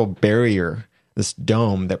special barrier, this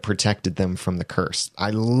dome that protected them from the curse. I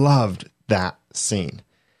loved that scene.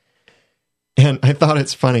 And I thought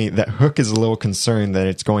it's funny that Hook is a little concerned that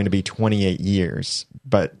it's going to be 28 years,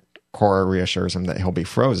 but Cora reassures him that he'll be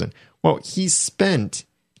frozen. Well, he's spent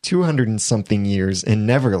 200 and something years in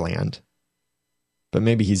Neverland, but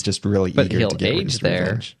maybe he's just really But eager he'll to get age his there.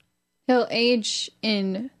 revenge. He'll age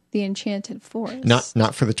in the Enchanted Forest.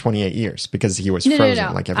 Not for the 28 years, because he was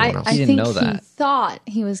frozen like everyone else. I He didn't think know that. he thought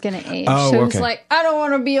he was going to age. Oh, so he's okay. like, I don't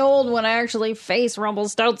want to be old when I actually face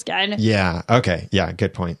Rumpelstiltskin. Yeah. Okay. Yeah.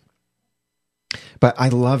 Good point. But I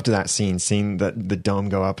loved that scene, seeing the dome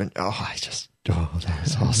go up, and that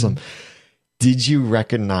was awesome. Did you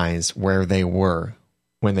recognize where they were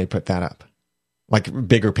when they put that up? Like,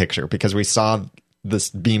 bigger picture, because we saw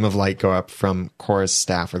this beam of light go up from Cora's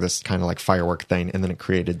staff, or this kind of like firework thing, and then it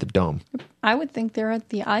created the dome. I would think they're at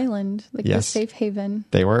the island, like the Yes. safe haven.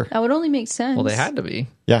 They were. That would only make sense. Well, they had to be.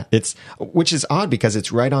 Yeah. Which is odd because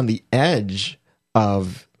it's right on the edge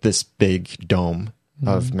of this big dome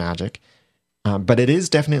of magic. But it is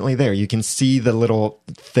definitely there. You can see the little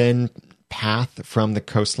thin path from the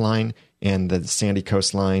coastline and the sandy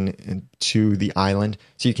coastline to the island.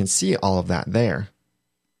 So you can see all of that there.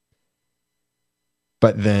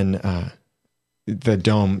 But then the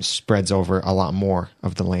dome spreads over a lot more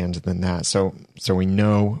of the land than that. So we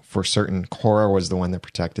know for certain Cora was the one that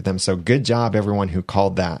protected them. So good job, everyone who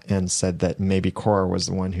called that and said that maybe Cora was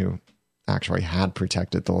the one who actually had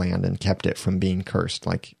protected the land and kept it from being cursed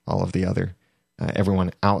like all of the other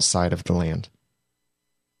everyone outside of the land.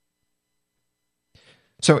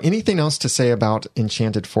 So anything else to say about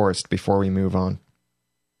Enchanted Forest before we move on?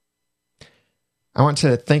 I want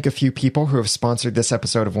to thank a few people who have sponsored this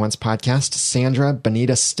episode of Once Podcast. Sandra,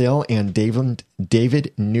 Bonita Still, and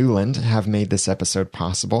David Newland have made this episode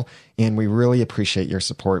possible, and we really appreciate your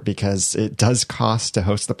support because it does cost to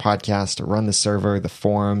host the podcast, to run the server, the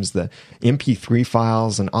forums, the MP3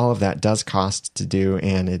 files, and all of that does cost to do,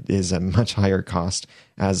 and it is a much higher cost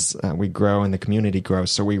as we grow and the community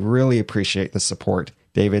grows. So we really appreciate the support.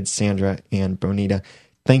 David, Sandra, and Bonita,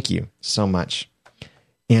 thank you so much.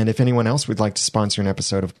 And if anyone else would like to sponsor an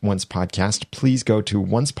episode of Once Podcast, please go to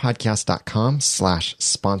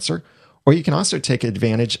oncepodcast.com/sponsor, Or you can also take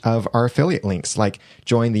advantage of our affiliate links, like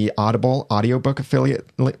join the Audible audiobook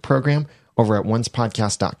affiliate program over at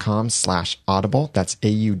oncepodcast.com/audible. That's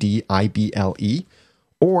AUDIBLE.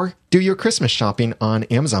 Or do your Christmas shopping on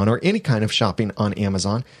Amazon, or any kind of shopping on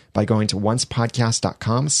Amazon, by going to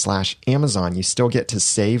oncepodcast.com/Amazon. You still get to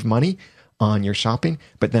save money on your shopping,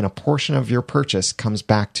 but then a portion of your purchase comes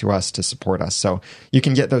back to us to support us. So you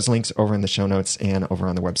can get those links over in the show notes and over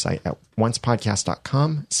on the website at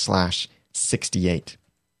oncepodcast.com/68.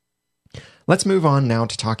 Let's move on now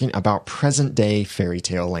to talking about present day Fairy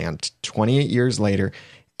Tale Land. 28 years later,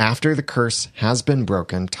 after the curse has been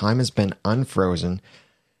broken, time has been unfrozen.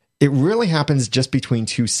 It really happens just between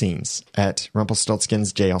two scenes, at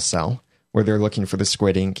Rumpelstiltskin's jail cell, where they're looking for the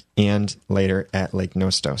squid ink, and later at Lake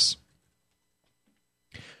Nostos.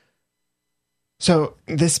 So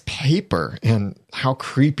this paper, and how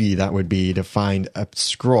creepy that would be to find a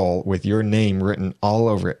scroll with your name written all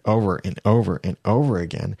over it, over and over and over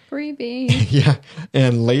again. Creepy. Yeah.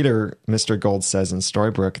 And later, Mr. Gold says in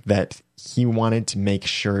Storybrooke that he wanted to make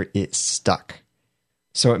sure it stuck.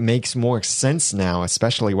 So it makes more sense now,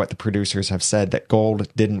 especially what the producers have said, that Gold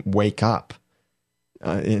didn't wake up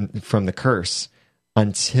from the curse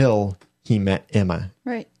until he met Emma.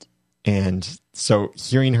 Right. And so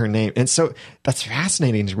hearing her name, and so that's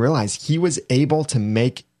fascinating to realize he was able to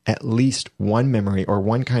make at least one memory or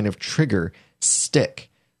one kind of trigger stick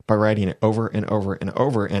by writing it over and over and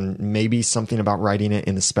over. And maybe something about writing it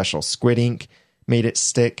in the special squid ink made it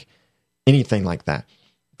stick, anything like that.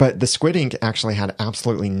 But the squid ink actually had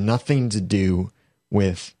absolutely nothing to do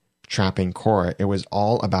with trapping Cora. It was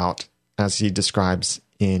all about, as he describes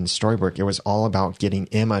in Storybrooke, it was all about getting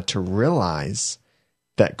Emma to realize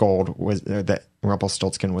that that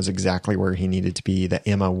Rumpelstiltskin was exactly where he needed to be, that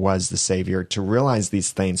Emma was the savior, to realize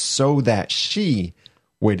these things so that she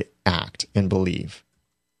would act and believe.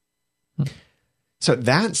 So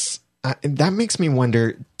that makes me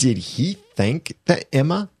wonder, did he think that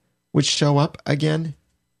Emma would show up again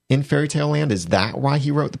in Fairy Tale Land? Is that why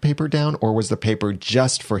he wrote the paper down? Or was the paper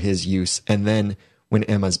just for his use? And then when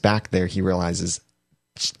Emma's back there, he realizes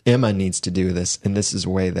Emma needs to do this, and this is a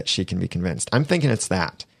way that she can be convinced. I'm thinking it's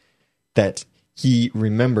that he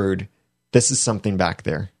remembered this is something back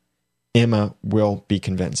there. Emma will be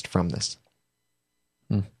convinced from this.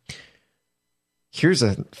 Here's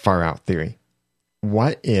a far out theory.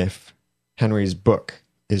 What if Henry's book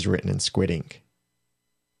is written in squid ink?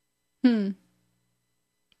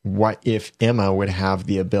 What if Emma would have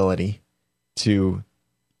the ability to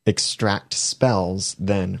extract spells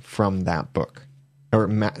then from that book? Or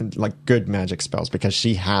like good magic spells, because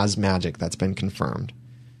she has magic that's been confirmed.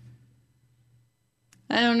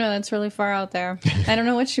 I don't know. That's really far out there. I don't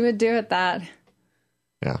know what she would do with that.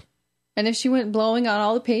 Yeah. And if she went blowing on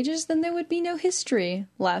all the pages, then there would be no history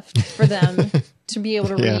left for them to be able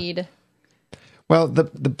to read. Well, the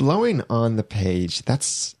blowing on the page,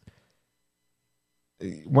 that's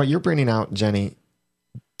what you're bringing out, Jenny,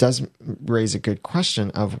 does raise a good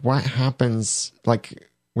question of what happens, like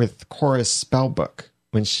with Cora's spell book,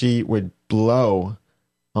 when she would blow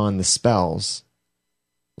on the spells,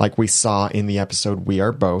 like we saw in the episode We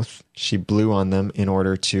Are Both. She blew on them in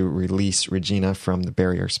order to release Regina from the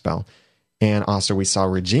barrier spell. And also we saw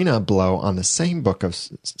Regina blow on the same book of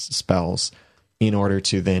spells in order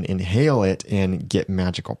to then inhale it and get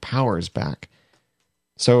magical powers back.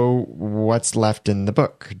 So what's left in the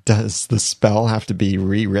book? Does the spell have to be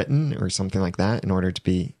rewritten or something like that in order to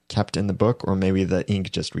be kept in the book? Or maybe the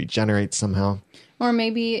ink just regenerates somehow? Or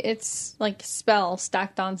maybe it's like spell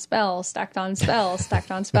stacked on spell, stacked on spell,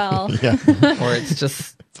 stacked on spell. Yeah. Or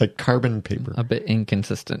it's like carbon paper. A bit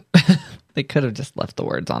inconsistent. They could have just left the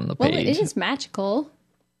words on the Well, page. it is magical.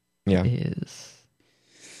 Yeah. It is.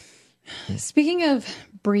 Speaking of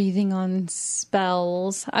breathing on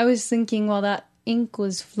spells, I was thinking while that ink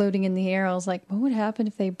was floating in the air, I was like, what would happen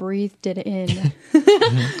if they breathed it in?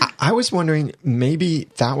 I was wondering, maybe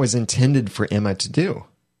that was intended for Emma to do.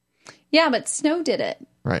 Yeah, but Snow did it.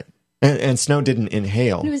 Right. And Snow didn't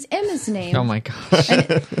inhale. It was Emma's name. Oh my gosh.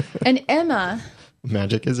 And Emma...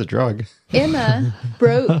 Magic is a drug. Emma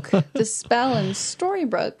broke the spell in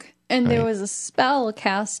Storybrooke, and there was a spell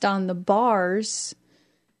cast on the bars.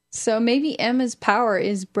 So maybe Emma's power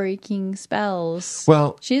is breaking spells.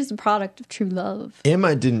 Well, she is the product of true love.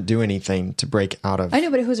 Emma didn't do anything to break out of. I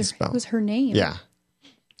know, but it was her name. Yeah.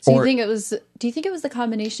 So do you think it was the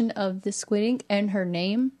combination of the squid ink and her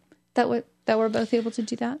name that were both able to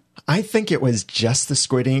do that? I think it was just the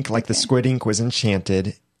squid ink. Like the squid ink was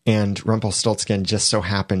enchanted, and Rumpelstiltskin just so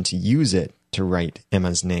happened to use it to write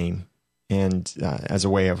Emma's name, and as a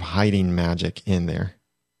way of hiding magic in there.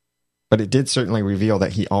 But it did certainly reveal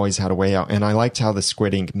that he always had a way out. And I liked how the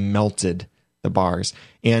squid ink melted the bars.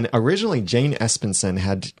 And originally, Jane Espenson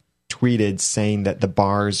had tweeted saying that the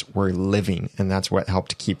bars were living, and that's what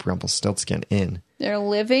helped keep Rumpelstiltskin in. They're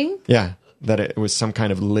living? Yeah, that it was some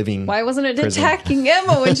kind of living. Why wasn't it prison. attacking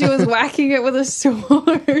Emma when she was whacking it with a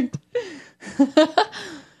sword?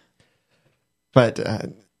 But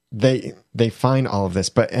they find all of this.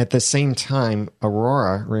 But at the same time,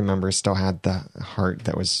 Aurora, remember, still had the heart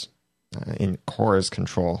that was in Cora's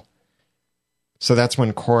control. So that's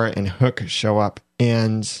when Cora and Hook show up,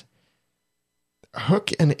 and Hook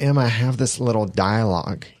and Emma have this little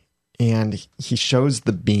dialogue, and he shows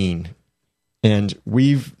the bean. And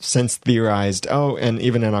we've since theorized, and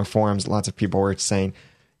even in our forums, lots of people were saying,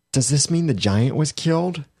 does this mean the giant was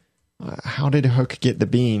killed? How did Hook get the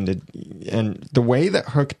bean? And the way that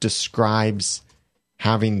Hook describes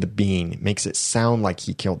having the bean makes it sound like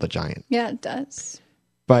he killed the giant. Yeah, it does.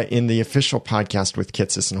 But in the official podcast with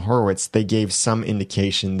Kitsis and Horowitz, they gave some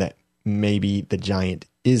indication that maybe the giant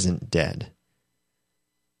isn't dead.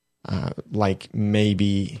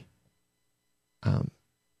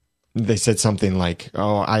 They said something like,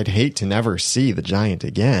 I'd hate to never see the giant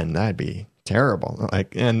again. That'd be terrible.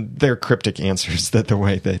 And they're cryptic answers that the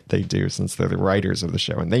way that they do, since they're the writers of the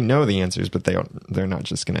show. And they know the answers, but they're not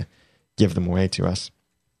just going to give them away to us.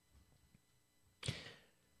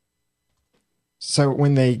 So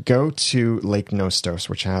when they go to Lake Nostos,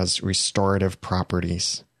 which has restorative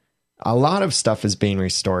properties, a lot of stuff is being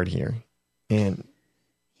restored here. And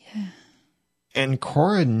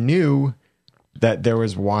Cora knew that there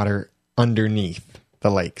was water underneath the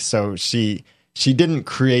lake. So she didn't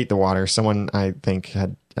create the water. Someone, I think,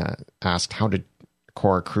 had asked, how did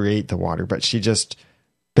Cora create the water? But she just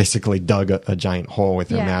basically dug a giant hole with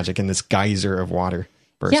her magic, and this geyser of water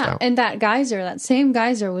burst out. And that same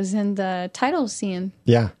geyser was in the title scene.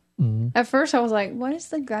 Yeah. Mm-hmm. At first I was like, what is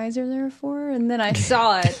the geyser there for? And then I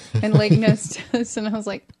saw it in Lake Nostos, and I was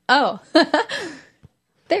like, oh,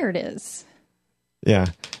 there it is. Yeah.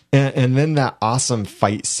 And then that awesome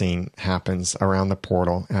fight scene happens around the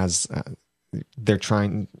portal as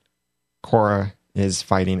Cora is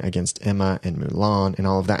fighting against Emma and Mulan and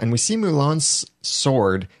all of that. And we see Mulan's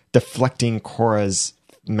sword deflecting Cora's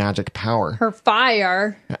magic power. Her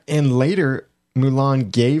fire. And later,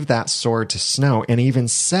 Mulan gave that sword to Snow and even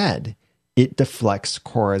said it deflects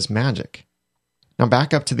Cora's magic. Now,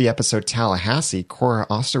 back up to the episode Tallahassee, Cora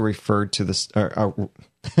also referred to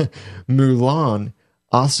Mulan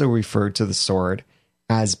also referred to the sword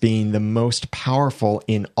as being the most powerful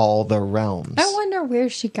in all the realms. I wonder where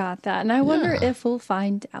she got that, and I wonder if we'll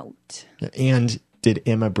find out. And did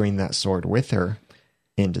Emma bring that sword with her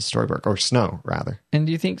into Storybrooke, or Snow, rather? And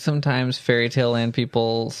do you think sometimes fairy tale land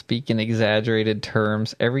people speak in exaggerated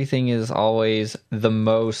terms? Everything is always the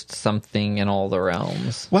most something in all the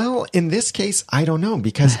realms. Well, in this case, I don't know,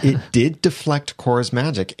 because it did deflect Cora's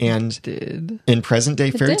magic. And in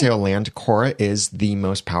present-day fairy tale land, Cora is the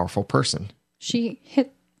most powerful person. She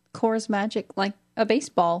hit Cora's magic like a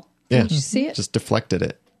baseball. Yeah. Did you see it? Just deflected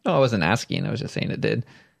it. Oh, I wasn't asking. I was just saying it did.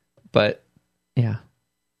 But, yeah.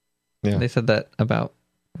 They said that about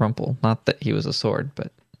Rumple. Not that he was a sword,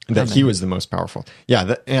 but... That he was the most powerful.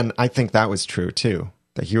 Yeah, and I think that was true, too.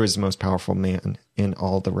 That he was the most powerful man in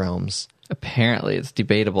all the realms. Apparently, it's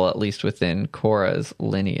debatable, at least within Cora's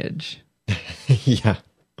lineage. Yeah.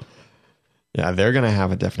 Yeah, they're going to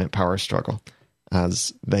have a definite power struggle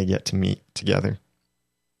as they get to meet together.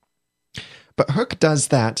 But Hook does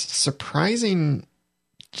that surprising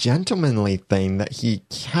gentlemanly thing that he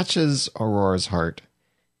catches Aurora's heart.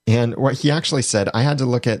 And what he actually said, I had to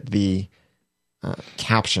look at the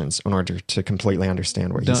captions in order to completely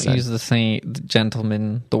understand what he said. Don't use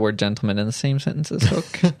the word gentleman in the same sentence as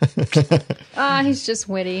Hook. He's just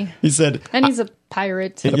witty. He said... And he's a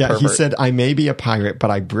pirate. Yeah, he said, I may be a pirate,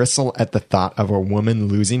 but I bristle at the thought of a woman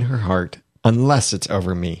losing her heart unless it's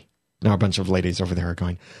over me. Now a bunch of ladies over there are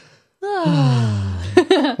going...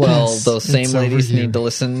 Well, those same ladies need to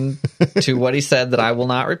listen to what he said that I will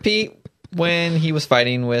not repeat when he was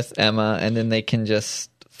fighting with Emma, and then they can just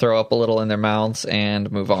throw up a little in their mouths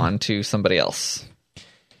and move on to somebody else.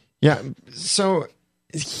 Yeah, so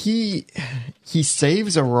he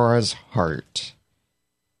saves Aurora's heart.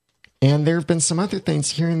 And there have been some other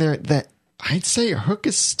things here and there that I'd say Hook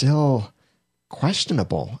is still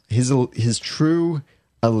questionable. His true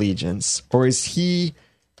allegiance, or is he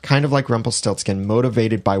kind of like Rumpelstiltskin,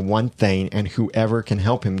 motivated by one thing, and whoever can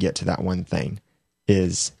help him get to that one thing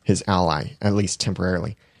is his ally, at least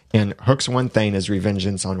temporarily. And Hook's one thing is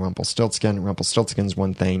revengeance on Rumpelstiltskin. Rumpelstiltskin's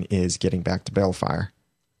one thing is getting back to Balefire.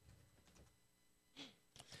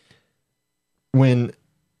 When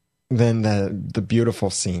then the beautiful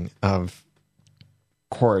scene of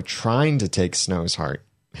Cora trying to take Snow's heart.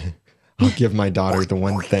 I'll give my daughter the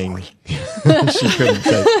one thing she couldn't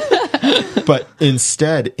take. But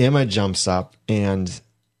instead, Emma jumps up and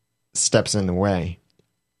steps in the way.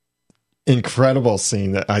 Incredible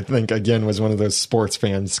scene that I think, again, was one of those sports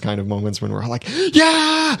fans kind of moments when we're all like,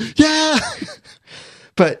 yeah, yeah.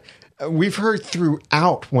 But we've heard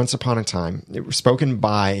throughout Once Upon a Time, it was spoken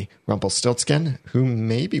by Rumpelstiltskin, who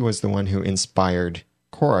maybe was the one who inspired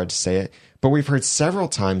Cora to say it. But we've heard several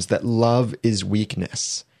times that love is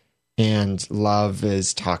weakness and love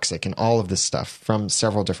is toxic and all of this stuff from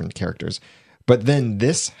several different characters. But then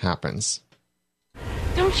this happens.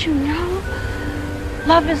 Don't you know?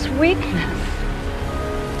 Love is weakness.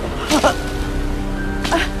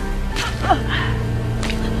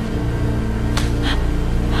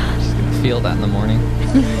 Just gonna feel that in the morning.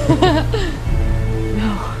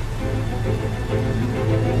 No.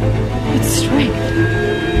 It's strength.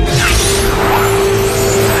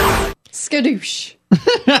 Skadoosh.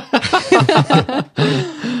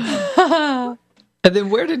 And then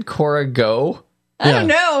where did Cora go? I don't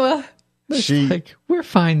know. She Like, we're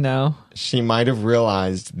fine now. she might have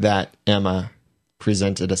realized that Emma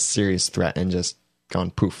presented a serious threat and just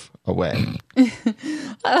gone poof away. I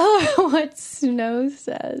don't know what Snow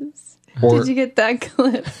says. Or- Did you get that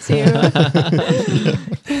clip too?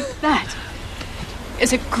 That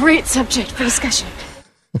is a great subject for discussion.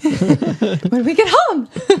 When we get home.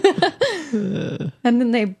 And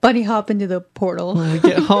then they bunny hop into the portal. When we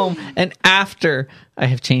get home, and after I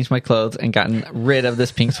have changed my clothes and gotten rid of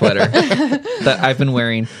this pink sweater that I've been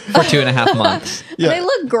wearing for 2.5 months. Yeah. They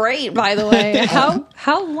look great, by the way.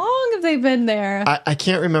 How long have they been there? I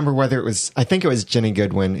can't remember whether it was, I think it was Jenny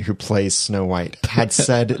Goodwin who plays Snow White, had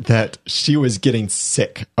said that she was getting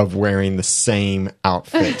sick of wearing the same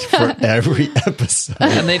outfit for every episode.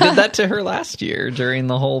 And they did that to her last year during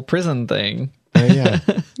the whole prison thing. Yeah.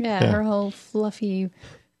 Yeah, her whole fluffy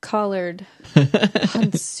collared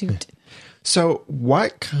hunt suit. So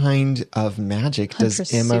what kind of magic does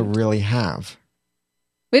Hunter Emma suit. really have?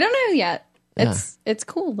 We don't know yet. It's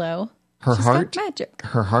cool though. Her She's heart, got magic.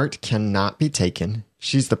 her heart cannot be taken.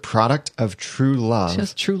 She's the product of true love. She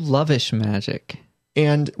has true lovish magic.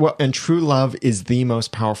 And true love is the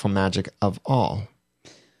most powerful magic of all.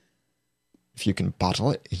 If you can bottle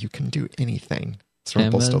it, you can do anything. That's what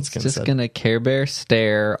Emma's Rumpelstiltskin just said. gonna Care Bear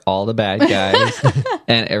stare all the bad guys,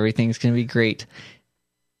 and everything's gonna be great.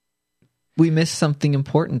 We missed something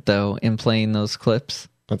important though in playing those clips.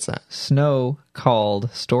 What's that? Snow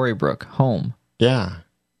called Storybrooke home. Yeah.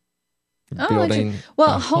 Building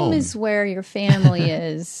Well, a home is where your family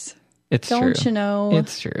is. It's Don't true. you know?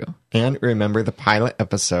 It's true. And remember the pilot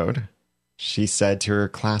episode? She said to her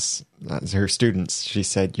class, her students, she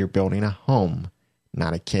said, "You're building a home,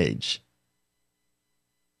 not a cage."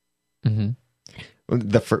 Mm-hmm.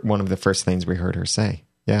 One of the first things we heard her say.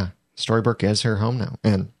 Yeah, Storybrooke is her home now.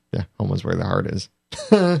 And yeah, home is where the heart is.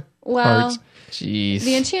 Well, Hearts. Jeez.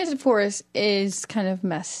 the Enchanted Forest is kind of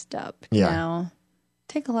messed up Yeah. now.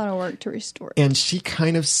 Take a lot of work to restore it. And she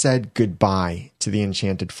kind of said goodbye to the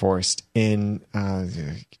Enchanted Forest in,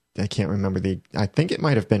 I can't remember I think it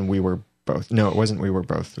might have been We Were Both. No, it wasn't We Were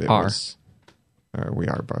Both. It Are. was We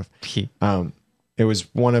Are Both. It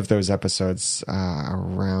was one of those episodes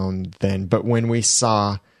around then. But when we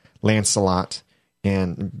saw Lancelot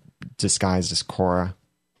and disguised as Cora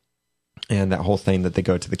and that whole thing that they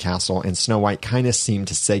go to the castle, and Snow White kind of seemed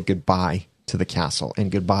to say goodbye to the castle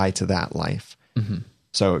and goodbye to that life. Mm-hmm.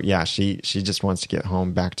 So yeah, she just wants to get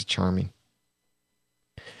home back to Charming.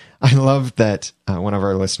 I love that one of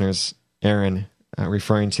our listeners, Aaron,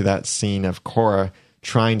 referring to that scene of Cora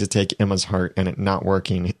trying to take Emma's heart and it not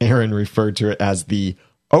working. Aaron referred to it as the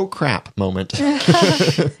 "oh crap" moment.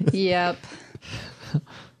 Yep.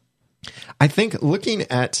 I think looking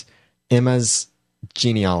at Emma's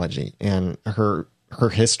genealogy and her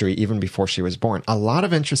history, even before she was born, a lot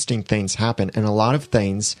of interesting things happen, and a lot of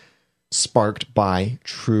things sparked by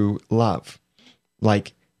true love.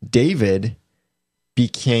 Like David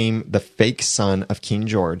became the fake son of King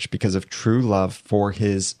George because of true love for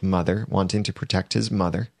his mother, wanting to protect his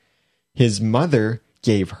mother. His mother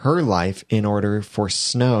gave her life in order for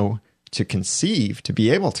Snow to be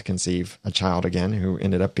able to conceive a child again, who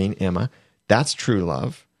ended up being Emma. That's true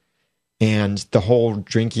love. And the whole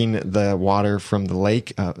drinking the water from the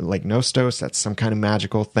lake, Lake Nostos, that's some kind of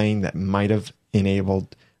magical thing that might have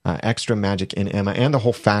enabled extra magic in Emma. And the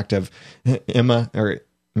whole fact of let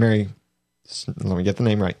me get the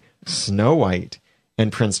name right, Snow White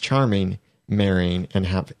and Prince Charming marrying and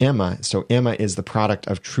have Emma. So Emma is the product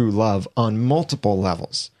of true love on multiple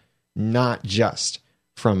levels, not just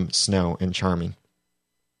from Snow and Charming.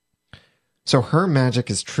 So her magic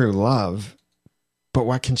is true love, but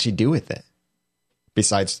what can she do with it?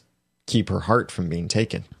 Besides keep her heart from being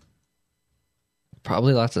taken.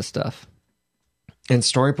 Probably lots of stuff. In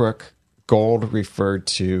Storybrooke, Gold referred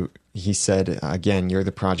to, he said, again, you're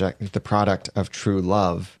the product of true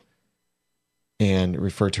love, and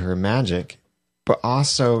referred to her magic. But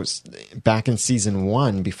also, back in season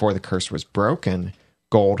 1, before the curse was broken,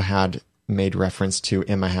 Gold had made reference to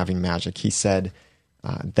Emma having magic. He said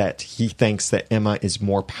that he thinks that Emma is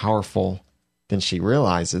more powerful than she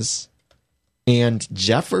realizes. And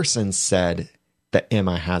Jefferson said that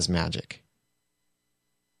Emma has magic.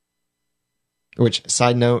 Which,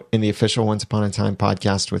 side note, in the official Once Upon a Time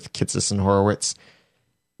podcast with Kitsis and Horowitz,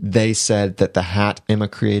 they said that the hat Emma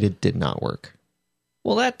created did not work.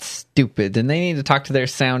 Well, that's stupid. Then they need to talk to their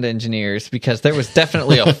sound engineers, because there was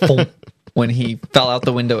definitely a thump when he fell out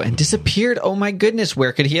the window and disappeared. Oh my goodness,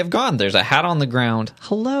 where could he have gone? There's a hat on the ground.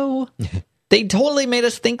 Hello? They totally made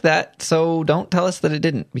us think that, so don't tell us that it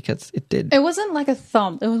didn't, because it did. It wasn't like a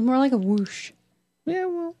thump. It was more like a whoosh. Yeah,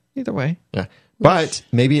 well, either way. Yeah. But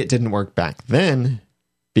maybe it didn't work back then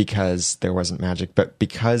because there wasn't magic. But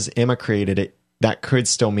because Emma created it, that could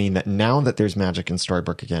still mean that now that there's magic in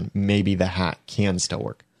Storybrooke again, maybe the hat can still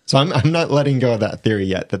work. So I'm not letting go of that theory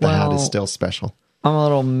yet, that the hat is still special. I'm a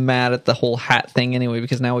little mad at the whole hat thing anyway,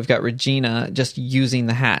 because now we've got Regina just using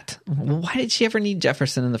the hat. Why did she ever need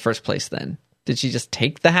Jefferson in the first place then? Did she just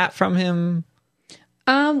take the hat from him?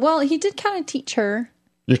 Well, he did kind of teach her.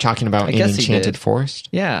 You're talking about in Enchanted Forest?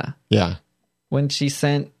 Yeah. Yeah. When she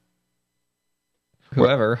sent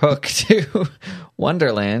whoever, Hook, to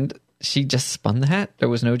Wonderland, she just spun the hat. There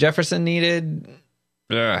was no Jefferson needed.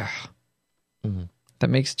 Ugh. Mm-hmm. That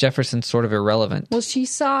makes Jefferson sort of irrelevant. Well, she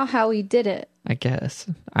saw how he did it. I guess.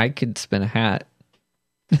 I could spin a hat.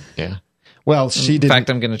 Yeah. Well, she didn't. In fact,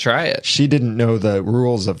 I'm going to try it. She didn't know the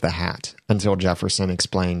rules of the hat until Jefferson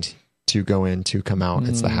explained to go in, to come out.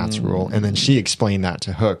 It's the hat's rule. And then she explained that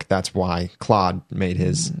to Hook. That's why Claude made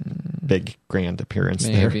his big grand appearance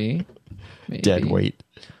there. Maybe. Dead weight.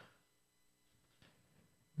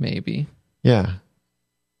 Maybe. Yeah.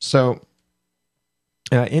 So,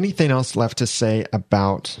 anything else left to say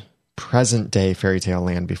about present day Fairy Tale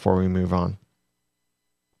Land before we move on?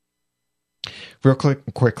 Real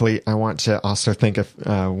quickly, I want to also think of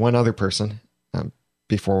one other person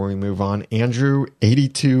before we move on.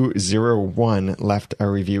 Andrew8201 left a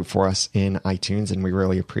review for us in iTunes, and we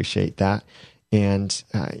really appreciate that. And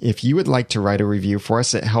if you would like to write a review for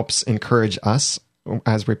us, it helps encourage us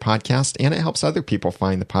as we podcast, and it helps other people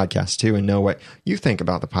find the podcast too and know what you think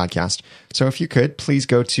about the podcast. So if you could, please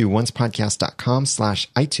go to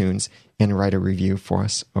oncepodcast.com/iTunes and write a review for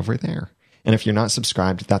us over there. And if you're not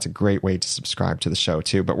subscribed, that's a great way to subscribe to the show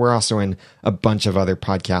too. But we're also in a bunch of other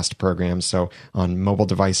podcast programs. So on mobile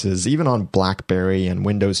devices, even on BlackBerry and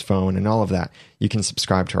Windows Phone and all of that, you can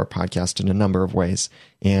subscribe to our podcast in a number of ways.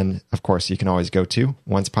 And of course, you can always go to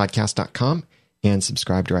oncepodcast.com and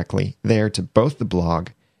subscribe directly there to both the blog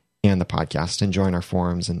and the podcast and join our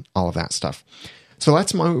forums and all of that stuff. So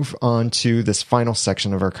let's move on to this final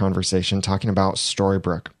section of our conversation, talking about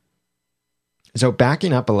Storybrooke. So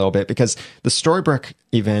backing up a little bit, because the Storybrooke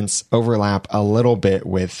events overlap a little bit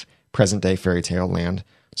with present day Fairy Tale Land.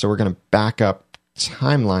 So we're going to back up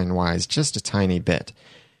timeline-wise just a tiny bit.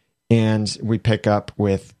 And we pick up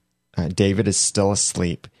with David is still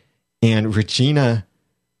asleep. And Regina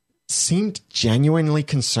seemed genuinely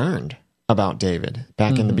concerned about David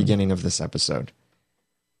back in the beginning of this episode.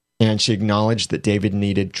 And she acknowledged that David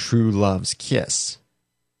needed true love's kiss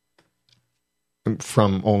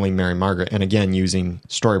from only Mary Margaret, and again using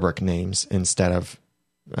Storybrooke names instead of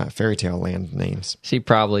Fairy Tale Land names. She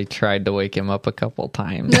probably tried to wake him up a couple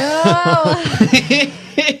times. No,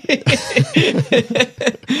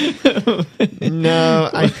 No,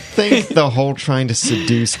 I think the whole trying to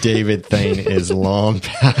seduce David thing is long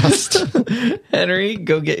past. Henry,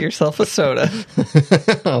 go get yourself a soda.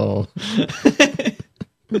 Oh.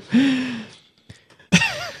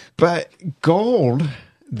 But Gold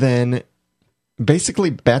then basically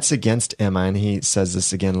bets against Emma, and he says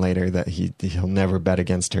this again later, that he'll never bet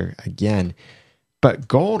against her again. But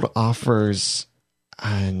Gold offers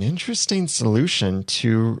an interesting solution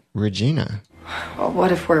to Regina. Well,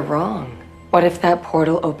 what if we're wrong? What if that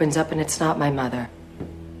portal opens up and it's not my mother?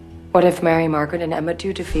 What if Mary Margaret and Emma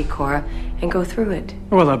do defeat Cora and go through it?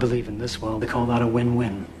 Well, I believe in this world they call that a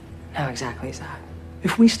win-win. How exactly is that?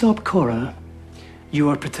 If we stop Cora, you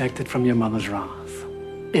are protected from your mother's wrath.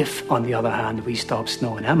 If, on the other hand, we stop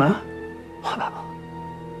Snow and Emma, well,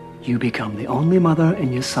 you become the only mother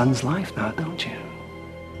in your son's life now, don't you?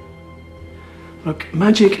 Look,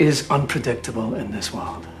 magic is unpredictable in this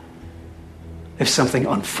world. If something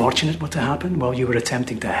unfortunate were to happen while you were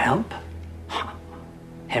attempting to help,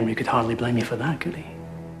 Henry could hardly blame you for that, could he?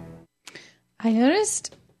 I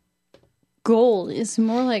noticed Gold is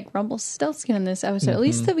more like Rumpelstiltskin in this episode. At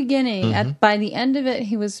least the beginning. By the end of it,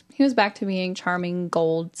 he was back to being charming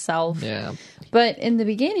Gold self. Yeah. But in the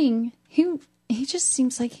beginning, he just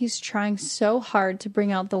seems like he's trying so hard to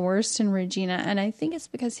bring out the worst in Regina, and I think it's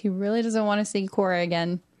because he really doesn't want to see Cora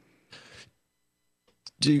again.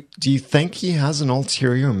 Do you think he has an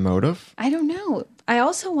ulterior motive? I don't know. I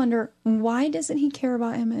also wonder, why doesn't he care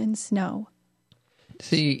about Emma and Snow?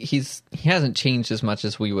 See, he hasn't changed as much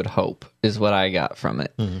as we would hope, is what I got from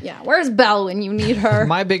it. Yeah, where's Belle when you need her?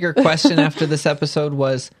 My bigger question after this episode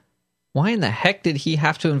was, why in the heck did he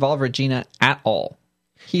have to involve Regina at all?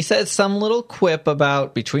 He says some little quip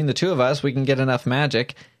about, between the two of us, we can get enough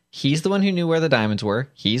magic. He's the one who knew where the diamonds were.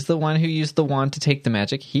 He's the one who used the wand to take the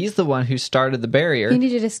magic. He's the one who started the barrier. He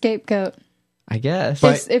needed a scapegoat. I guess.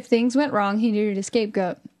 But- If things went wrong, he needed a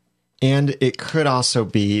scapegoat. And it could also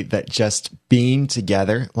be that just being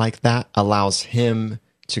together like that allows him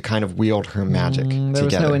to kind of wield her magic There was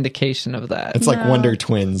together. no indication of that. It's like Wonder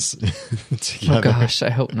Twins together. Oh gosh, I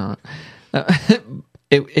hope not.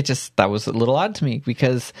 It just, that was a little odd to me,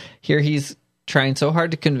 because here he's trying so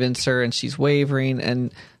hard to convince her and she's wavering,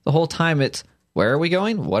 and the whole time it's, where are we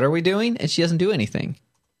going? What are we doing? And she doesn't do anything.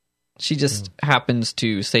 She just happens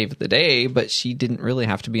to save the day, but she didn't really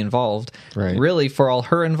have to be involved. Right. Really, for all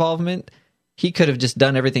her involvement, he could have just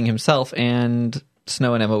done everything himself and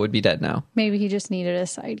Snow and Emma would be dead now. Maybe he just needed a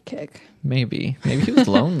sidekick. Maybe he was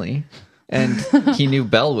lonely. And he knew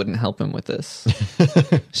Belle wouldn't help him with this.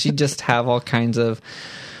 She'd just have all kinds of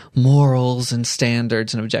morals and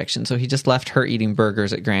standards and objections. So he just left her eating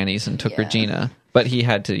burgers at Granny's and took Regina. But he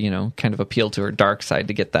had to, kind of appeal to her dark side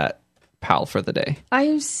to get that pal for the day. I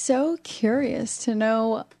am so curious to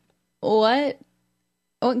know what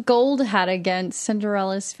Gold had against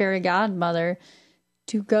Cinderella's fairy godmother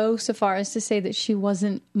to go so far as to say that she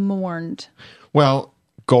wasn't mourned. Well,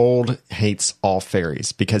 Gold hates all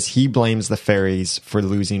fairies because he blames the fairies for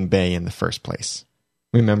losing Bay in the first place.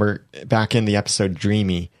 Remember, back in the episode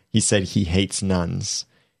Dreamy, he said he hates nuns.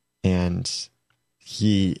 And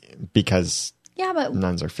because but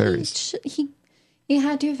nuns are fairies. He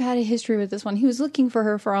had to have had a history with this one. He was looking for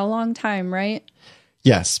her for a long time, right?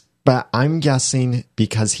 Yes, but I'm guessing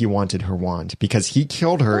because he wanted her wand. Because he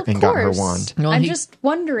killed her and got her wand. Well, I'm just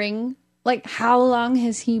wondering, how long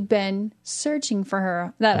has he been searching for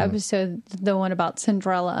her? That episode, the one about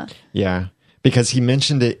Cinderella. Yeah, because he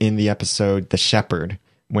mentioned it in the episode The Shepherd.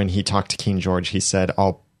 When he talked to King George, he said,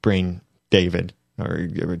 I'll bring David or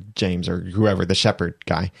James or whoever, the shepherd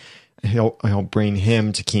guy. He'll bring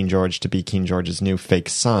him to King George to be King George's new fake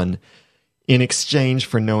son in exchange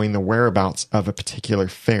for knowing the whereabouts of a particular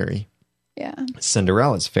fairy. Yeah.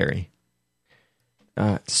 Cinderella's fairy.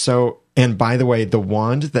 And by the way, the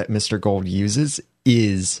wand that Mr. Gold uses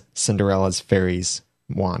is Cinderella's fairy's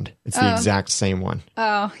wand. It's the exact same one.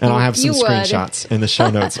 Oh, and I'll have some screenshots in the show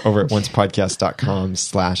notes over at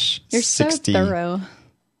oncepodcast.com/60. You're so thorough.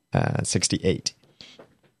 68.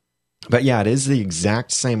 But yeah, it is the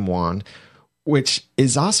exact same wand, which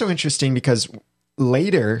is also interesting because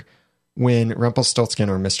later when Rumpelstiltskin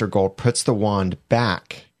or Mr. Gold puts the wand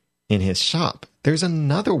back in his shop, there's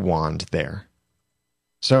another wand there.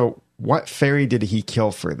 So what fairy did he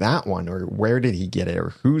kill for that one? Or where did he get it?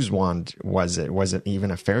 Or whose wand was it? Was it even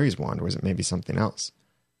a fairy's wand? Was it maybe something else?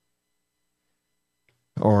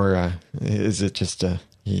 Or is it just a,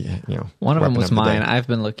 one of them was the mine. day? I've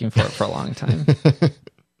been looking for it for a long time.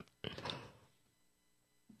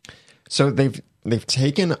 So they've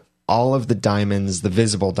taken all of the diamonds, the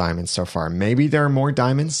visible diamonds so far. Maybe there are more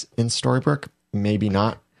diamonds in Storybrooke. Maybe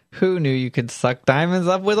not. Who knew you could suck diamonds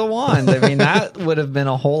up with a wand? I mean, that would have been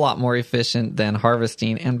a whole lot more efficient than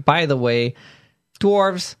harvesting. And by the way,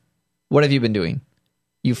 dwarves, what have you been doing?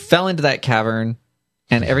 You fell into that cavern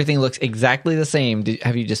and everything looks exactly the same.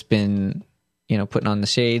 Have you just been, putting on the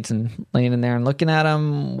shades and laying in there and looking at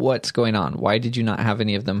them? What's going on? Why did you not have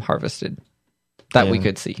any of them harvested that we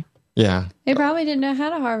could see? Yeah. They probably didn't know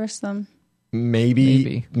how to harvest them.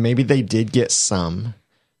 Maybe they did get some,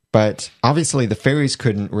 but obviously the fairies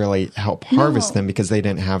couldn't really help harvest them because they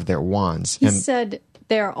didn't have their wands. He said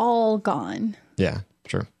they're all gone. Yeah,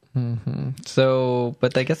 true. Mm-hmm. So,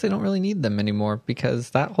 but I guess they don't really need them anymore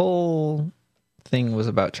because that whole thing was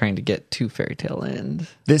about trying to get to Fairy Tale End.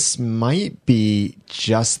 This might be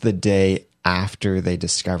just the day after they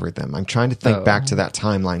discovered them. I'm trying to think back to that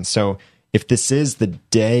timeline. So if this is the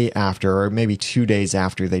day after, or maybe 2 days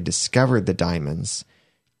after they discovered the diamonds,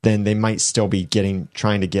 then they might still be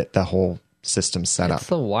trying to get the whole system set up. It's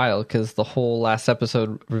so wild because the whole last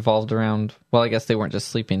episode revolved around, well, I guess they weren't just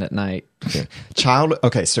sleeping at night. Yeah. Child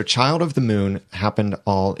of the Moon happened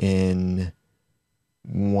all in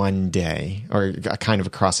one day, or kind of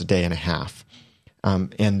across a day and a half.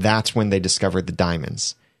 And that's when they discovered the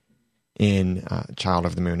diamonds in Child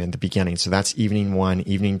of the Moon in the beginning. So that's evening 1.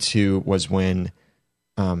 Evening 2 was when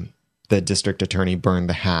the district attorney burned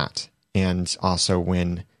the hat, and also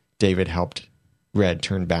when David helped Red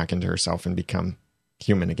turn back into herself and become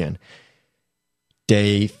human again.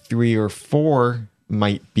 Day 3 or 4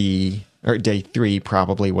 might be, or day 3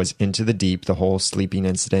 probably was Into the Deep, the whole sleeping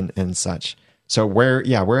incident and such. So we're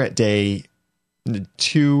at day 1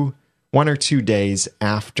 or 2 days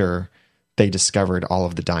after they discovered all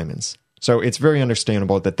of the diamonds. So it's very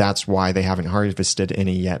understandable that that's why they haven't harvested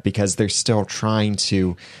any yet, because they're still trying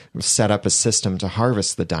to set up a system to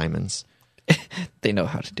harvest the diamonds. They know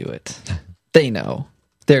how to do it. They know.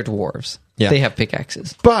 They're dwarves. Yeah. They have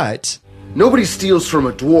pickaxes. But nobody steals from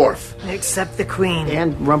a dwarf. Except the queen.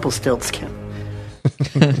 And Rumpelstiltskin.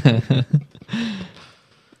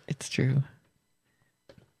 It's true.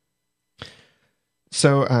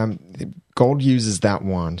 So Gold uses that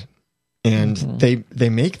wand, and they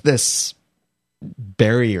make this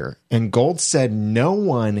barrier, and Gold said no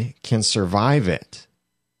one can survive it.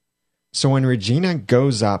 So when Regina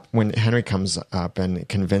goes up, when Henry comes up and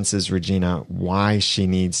convinces Regina why she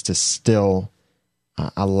needs to still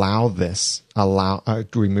remove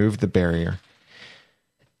the barrier,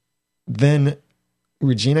 then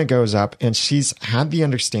Regina goes up, and she's had the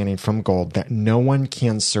understanding from Gold that no one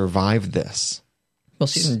can survive this. Well,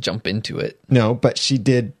 she didn't jump into it. No, but she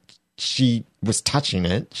did. She was touching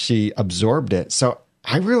it. She absorbed it. So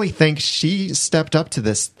I really think she stepped up to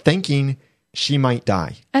this thinking she might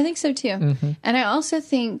die. I think so too. Mm-hmm. And I also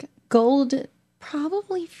think Gold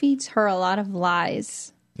probably feeds her a lot of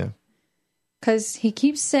lies. Yeah. Because he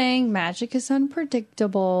keeps saying magic is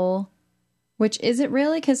unpredictable, which is it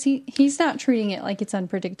really? Because he's not treating it like it's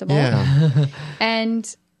unpredictable. Yeah. and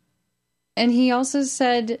he also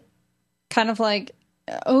said kind of like,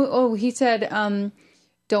 he said,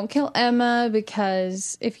 don't kill Emma,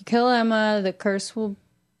 because if you kill Emma, the curse will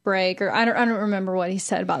break, or I don't remember what he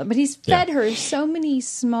said about it, but he's fed her so many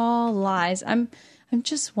small lies. I'm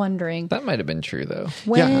just wondering. That might have been true though.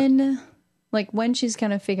 When she's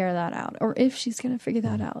gonna figure that out, or if she's gonna figure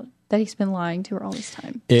that out, that he's been lying to her all this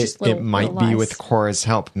time. It might be with Cora's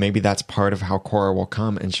help. Maybe that's part of how Cora will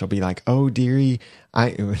come, and she'll be like, "Oh, dearie,"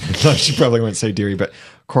 she probably wouldn't say dearie, but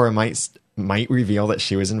Cora might reveal that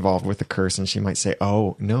she was involved with the curse, and she might say,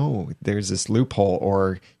 "Oh no, there's this loophole,"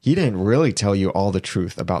 or "He didn't really tell you all the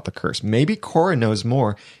truth about the curse." Maybe Cora knows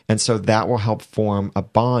more, and so that will help form a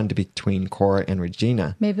bond between Cora and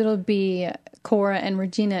Regina. Maybe it'll be Cora and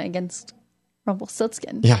Regina against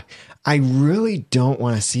Rumpelstiltskin. Yeah, I really don't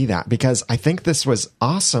want to see that, because I think this was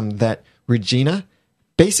awesome that Regina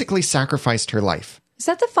basically sacrificed her life. Is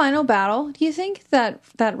that the final battle? Do you think that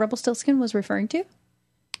Rumpelstiltskin was referring to?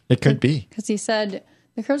 It could be. Because he said,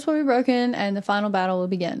 the curse will be broken and the final battle will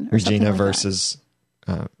begin. Regina like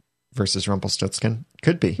versus Rumpelstiltskin.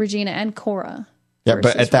 Could be. Regina and Cora. Yeah,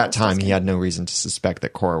 but at that time, he had no reason to suspect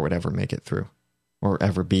that Cora would ever make it through or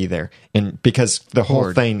ever be there. And because the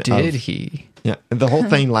whole thing... Did he? Yeah, the whole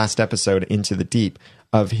thing last episode, Into the Deep,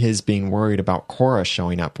 of his being worried about Cora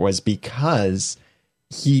showing up was because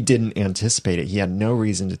he didn't anticipate it. He had no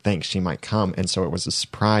reason to think she might come. And so it was a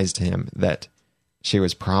surprise to him that she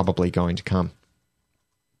was probably going to come.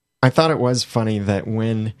 I thought it was funny that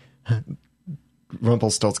when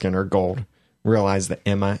Rumpelstiltskin, or Gold, realized that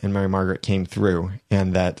Emma and Mary Margaret came through,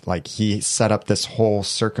 and that he set up this whole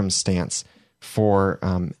circumstance for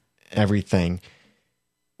everything,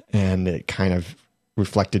 and it kind of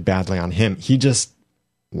reflected badly on him, he just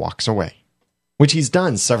walks away, which he's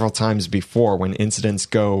done several times before when incidents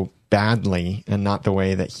go badly and not the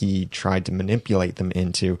way that he tried to manipulate them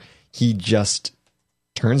into. He just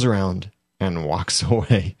turns around and walks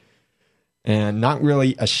away, and not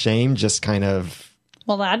really ashamed, just kind of,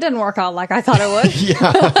 well, that didn't work out like I thought it would.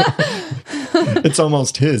 Yeah. It's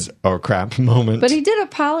almost his oh crap moment. But he did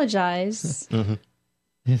apologize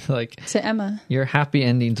He's like, to Emma. Your happy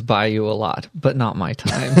endings buy you a lot, but not my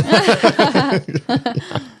time.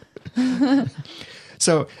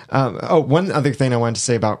 So, one other thing I wanted to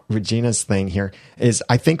say about Regina's thing here is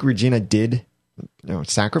I think Regina did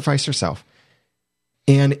sacrifice herself,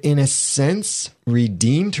 and in a sense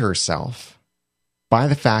redeemed herself by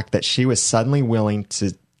the fact that she was suddenly willing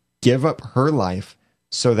to give up her life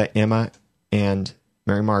so that Emma and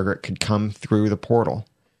Mary Margaret could come through the portal.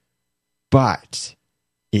 But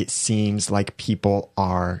it seems like people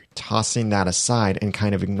are tossing that aside and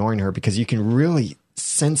kind of ignoring her, because you can really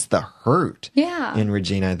sense the hurt in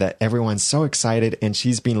Regina, that everyone's so excited and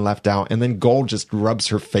she's being left out. And then Gold just rubs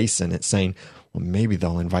her face in it saying, well, maybe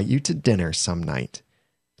they'll invite you to dinner some night.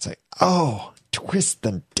 It's like, oh, twist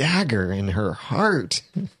the dagger in her heart.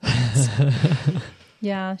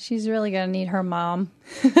 Yeah, she's really going to need her mom.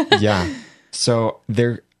 Yeah. So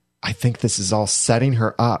I think this is all setting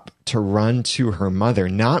her up to run to her mother,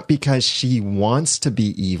 not because she wants to be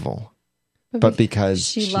evil, but because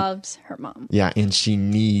she loves her mom. Yeah, and she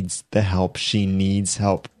needs the help. She needs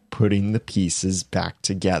help putting the pieces back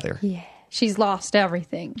together. Yeah, she's lost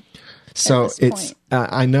everything. So it's,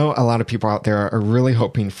 I know a lot of people out there are really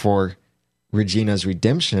hoping for Regina's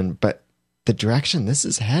redemption, but the direction this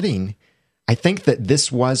is heading, I think that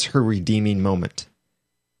this was her redeeming moment.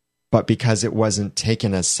 But because it wasn't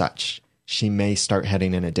taken as such, she may start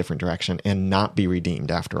heading in a different direction and not be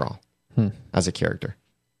redeemed after all as a character.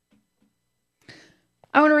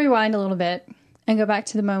 I want to rewind a little bit and go back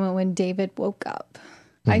to the moment when David woke up.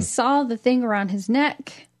 I saw the thing around his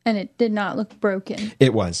neck and it did not look broken.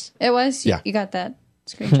 It was. It was? Yeah. You got that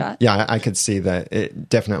screenshot? Yeah, I could see that it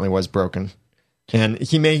definitely was broken. And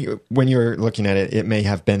he may, when you're looking at it, it may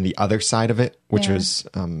have been the other side of it, which was,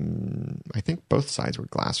 I think both sides were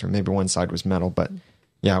glass, or maybe one side was metal, but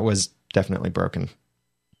yeah, it was definitely broken.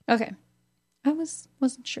 Okay. I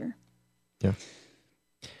wasn't sure. Yeah.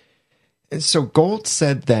 And so Gold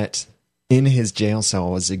said that in his jail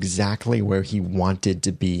cell was exactly where he wanted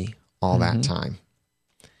to be all that time.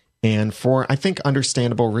 And for, I think,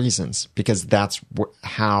 understandable reasons, because that's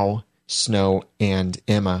how Snow and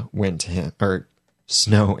Emma went to him, or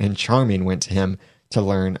Snow and Charming went to him to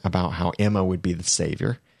learn about how Emma would be the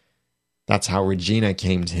savior. That's how Regina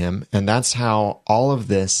came to him. And that's how all of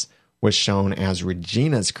this was shown as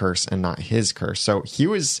Regina's curse and not his curse. So he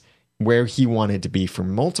was where he wanted to be for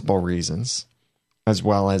multiple reasons, as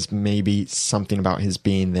well as maybe something about his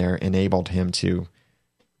being there enabled him to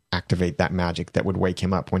activate that magic that would wake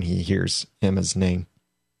him up when he hears Emma's name.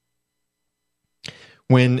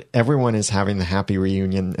 When everyone is having the happy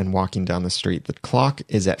reunion and walking down the street, the clock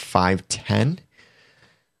is at 5:10.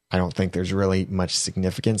 I don't think there's really much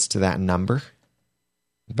significance to that number,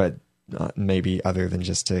 but maybe other than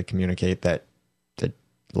just to communicate that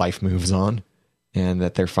life moves on and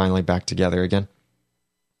that they're finally back together again.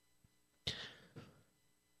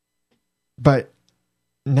 But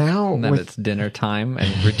now and that it's dinner time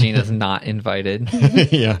and Regina's not invited.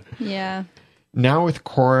 Yeah. Now with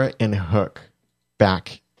Cora and Hook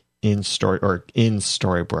back in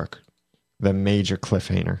Storybrooke, the major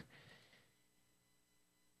cliffhanger.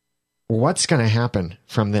 What's going to happen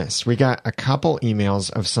from this? We got a couple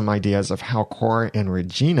emails of some ideas of how Cora and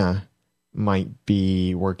Regina might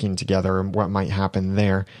be working together and what might happen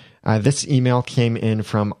there. This email came in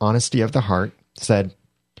from Honesty of the Heart, said,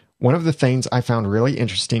 one of the things I found really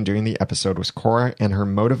interesting during the episode was Cora and her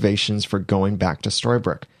motivations for going back to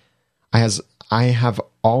Storybrooke. I have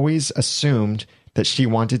always assumed that she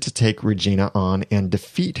wanted to take Regina on and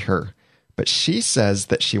defeat her, but she says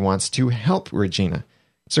that she wants to help Regina.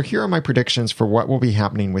 So here are my predictions for what will be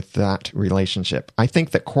happening with that relationship. I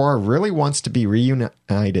think that Cora really wants to be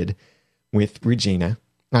reunited with Regina.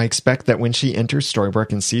 I expect that when she enters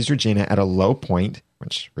Storybrooke and sees Regina at a low point,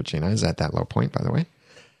 which Regina is at that low point, by the way,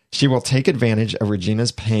 she will take advantage of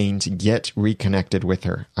Regina's pain to get reconnected with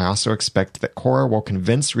her. I also expect that Cora will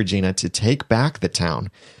convince Regina to take back the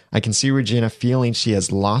town. I can see Regina feeling she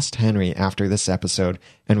has lost Henry after this episode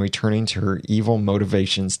and returning to her evil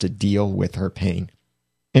motivations to deal with her pain.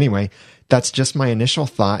 Anyway, that's just my initial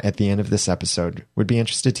thought at the end of this episode. Would be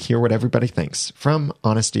interested to hear what everybody thinks. From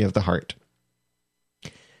Honesty of the Heart.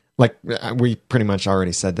 Like, we pretty much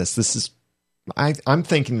already said this. I'm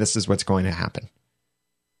thinking this is what's going to happen.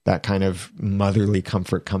 That kind of motherly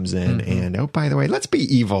comfort comes in and, oh, by the way, let's be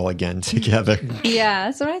evil again together. Yeah,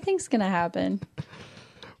 that's what I think's going to happen.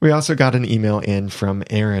 We also got an email in from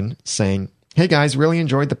Aaron saying, hey guys, really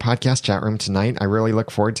enjoyed the podcast chat room tonight. I really look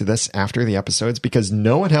forward to this after the episodes because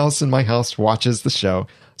no one else in my house watches the show,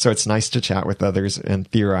 so it's nice to chat with others and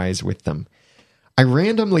theorize with them. I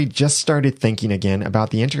randomly just started thinking again about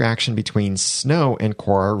the interaction between Snow and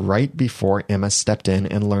Cora right before Emma stepped in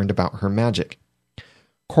and learned about her magic.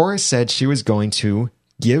 Cora said she was going to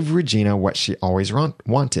give Regina what she always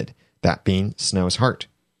wanted, that being Snow's heart.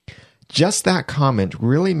 Just that comment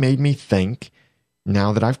really made me think,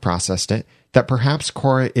 now that I've processed it, that perhaps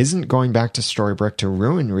Cora isn't going back to Storybrooke to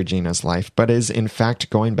ruin Regina's life, but is in fact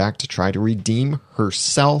going back to try to redeem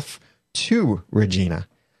herself to Regina,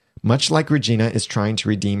 much like Regina is trying to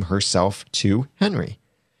redeem herself to Henry.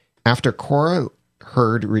 After Cora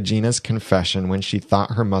heard Regina's confession when she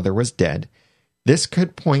thought her mother was dead, this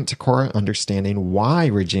could point to Cora understanding why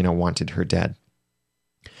Regina wanted her dead.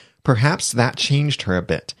 Perhaps that changed her a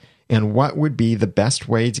bit, and what would be the best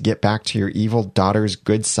way to get back to your evil daughter's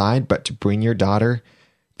good side but to bring your daughter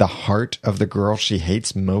the heart of the girl she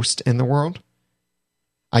hates most in the world?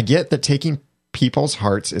 I get that taking people's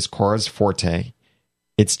hearts is Cora's forte.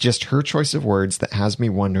 It's just her choice of words that has me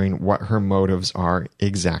wondering what her motives are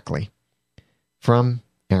exactly. From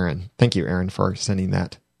Aaron. Thank you, Aaron, for sending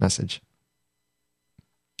that message.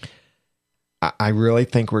 I really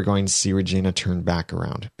think we're going to see Regina turn back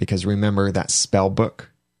around, because remember, that spell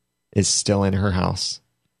book is still in her house,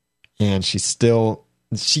 and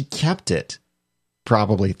she kept it,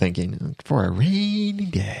 probably thinking, for a rainy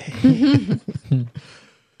day.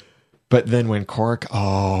 But then when Cora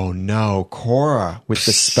with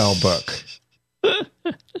the spell book.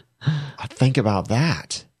 Think about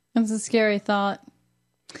that. That's a scary thought.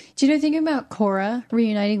 Do you know, thinking about Cora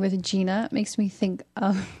reuniting with Gina makes me think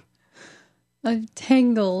of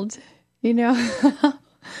Tangled. You know,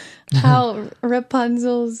 how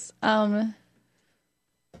Rapunzel's, what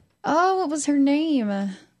was her name?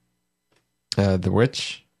 The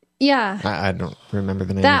witch? Yeah. I don't remember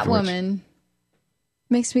the name that of the woman. Witch.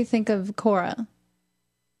 Makes me think of Cora.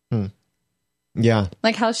 Yeah.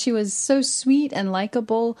 Like how she was so sweet and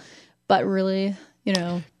likable, but really, you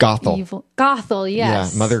know, Gothel. Evil. Gothel,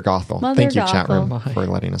 yes. Yeah, Mother Gothel. Thank you, chat room, for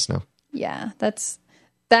letting us know. Yeah, that's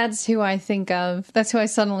who I think of. That's who I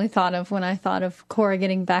suddenly thought of when I thought of Cora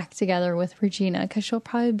getting back together with Regina, because she'll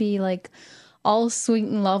probably be like all sweet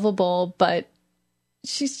and lovable, but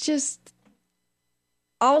she's just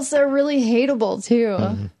also really hateable too.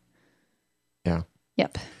 Mm-hmm. Yeah.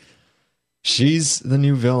 Yep. She's the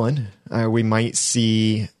new villain. We might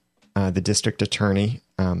see the district attorney,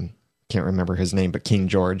 can't remember his name, but King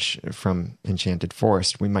George from Enchanted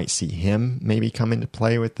Forest. We might see him maybe come into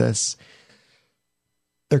play with this.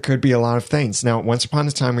 There could be a lot of things. Now, Once Upon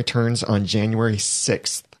a Time returns on January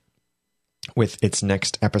 6th with its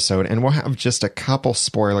next episode, and we'll have just a couple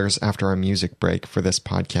spoilers after our music break for this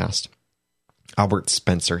podcast. Albert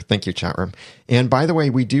Spencer. Thank you, chat room. And by the way,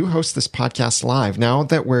 we do host this podcast live. Now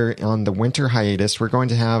that we're on the winter hiatus, we're going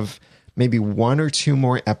to have maybe 1 or 2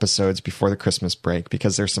 more episodes before the Christmas break,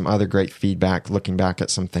 because there's some other great feedback looking back at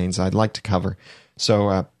some things I'd like to cover.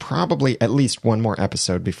 So probably at least 1 more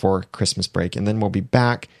episode before Christmas break, and then we'll be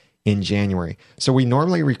back in January. So we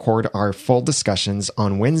normally record our full discussions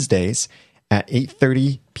on Wednesdays at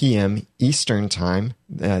 8:30 p.m. Eastern Time,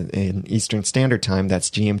 in Eastern Standard Time. That's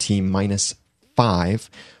GMT minus 5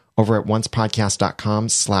 over at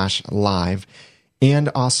oncepodcast.com/live. And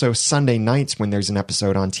also Sunday nights when there's an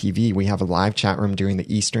episode on TV, we have a live chat room during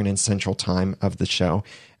the Eastern and Central time of the show.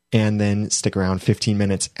 And then stick around 15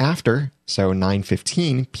 minutes after, so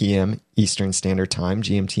 9:15 p.m. Eastern Standard Time,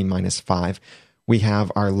 GMT minus 5. We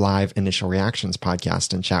have our live initial reactions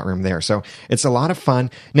podcast and chat room there. So it's a lot of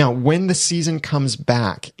fun. Now, when the season comes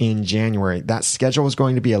back in January, that schedule is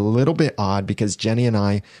going to be a little bit odd, because Jenny and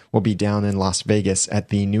I will be down in Las Vegas at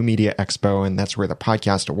the New Media Expo, and that's where the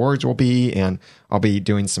podcast awards will be. And I'll be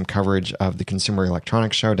doing some coverage of the Consumer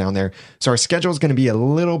Electronics Show down there. So our schedule is going to be a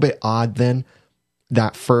little bit odd then,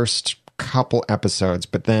 that first couple episodes.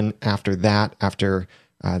 But then after that, I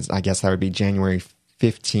guess that would be January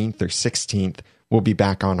 15th or 16th, we'll be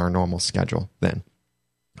back on our normal schedule then.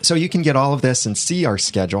 So you can get all of this and see our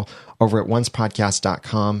schedule over at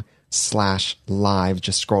oncepodcast.com/live.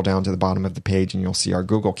 Just scroll down to the bottom of the page and you'll see our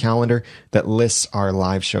Google Calendar that lists our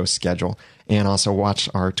live show schedule, and also watch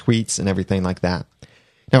our tweets and everything like that.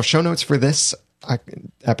 Now, show notes for this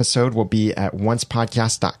episode will be at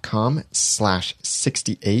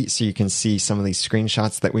oncepodcast.com/68. So you can see some of these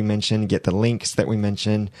screenshots that we mentioned, get the links that we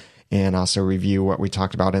mentioned, and also review what we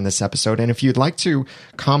talked about in this episode. And if you'd like to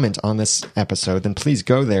comment on this episode, then please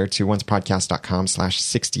go there to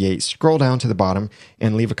oncepodcast.com/68, scroll down to the bottom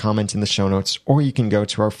and leave a comment in the show notes, or you can go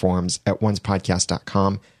to our forums at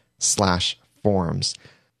oncepodcast.com/forums.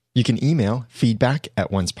 You can email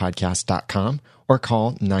feedback@oncepodcast.com or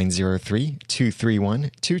call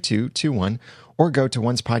 903-231-2221, or go to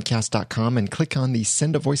oncepodcast.com and click on the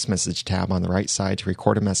Send a Voice Message tab on the right side to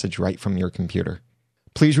record a message right from your computer.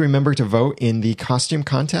 Please remember to vote in the costume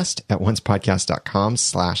contest at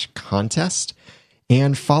oncepodcast.com/contest,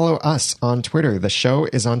 and follow us on Twitter. The show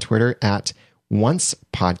is on Twitter at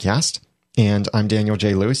oncepodcast, and I'm Daniel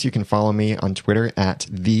J. Lewis. You can follow me on Twitter at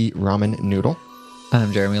the Ramen Noodle.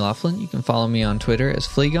 I'm Jeremy Laughlin. You can follow me on Twitter as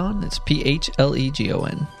Phlegon. It's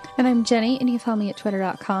PHLEGON. And I'm Jenny, and you can follow me at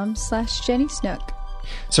twitter.com/Jenny Snook.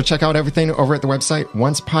 So check out everything over at the website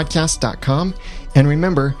oncepodcast.com, and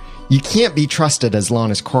remember, You can't be trusted as long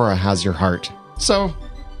as Cora has your heart. So,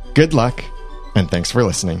 good luck, and thanks for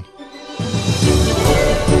listening.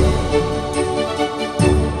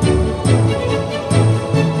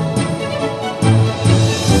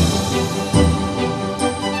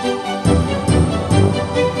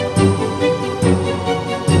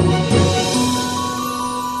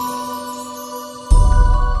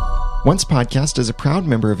 Once Podcast is a proud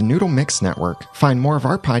member of Noodle Mix Network. Find more of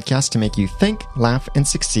our podcasts to make you think, laugh, and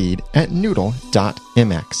succeed at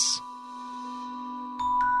noodle.mx.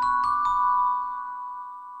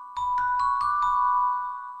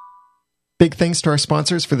 Big thanks to our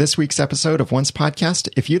sponsors for this week's episode of Once Podcast.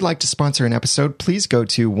 If you'd like to sponsor an episode, please go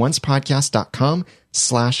to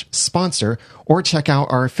oncepodcast.com/sponsor or check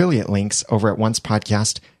out our affiliate links over at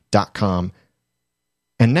oncepodcast.com.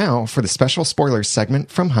 And now for the special spoilers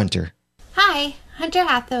segment from Hunter. Hi, Hunter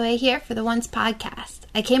Hathaway here for the Once Podcast.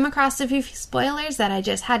 I came across a few spoilers that I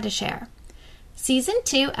just had to share. Season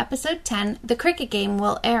 2, Episode 10, The Cricket Game,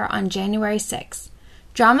 will air on January 6th.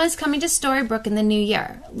 Drama is coming to Storybrooke in the new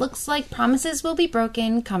year. Looks like promises will be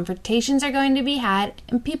broken, confrontations are going to be had,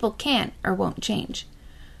 and people can't or won't change.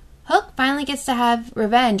 Hook finally gets to have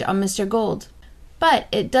revenge on Mr. Gold, but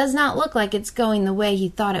it does not look like it's going the way he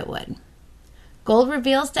thought it would. Gold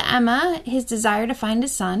reveals to Emma his desire to find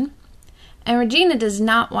his son, and Regina does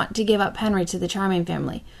not want to give up Henry to the Charming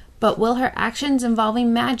family, but will her actions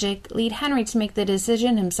involving magic lead Henry to make the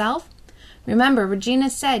decision himself? Remember, Regina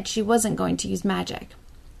said she wasn't going to use magic.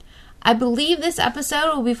 I believe this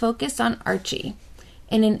episode will be focused on Archie.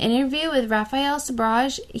 In an interview with Raphael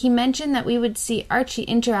Sabrage, he mentioned that we would see Archie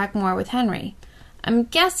interact more with Henry. I'm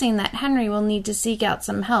guessing that Henry will need to seek out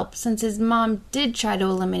some help since his mom did try to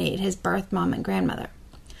eliminate his birth mom and grandmother.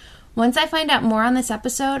 Once I find out more on this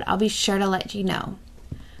episode, I'll be sure to let you know.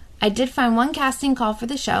 I did find one casting call for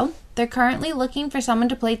the show. They're currently looking for someone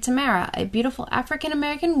to play Tamara, a beautiful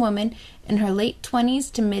African-American woman in her late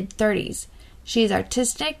 20s to mid-30s. She is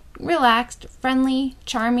artistic, relaxed, friendly,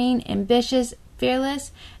 charming, ambitious,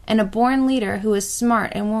 fearless, and a born leader who is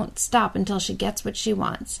smart and won't stop until she gets what she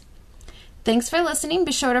wants. Thanks for listening.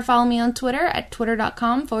 Be sure to follow me on Twitter at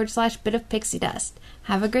twitter.com/bitofpixiedust.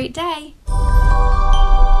 Have a great day.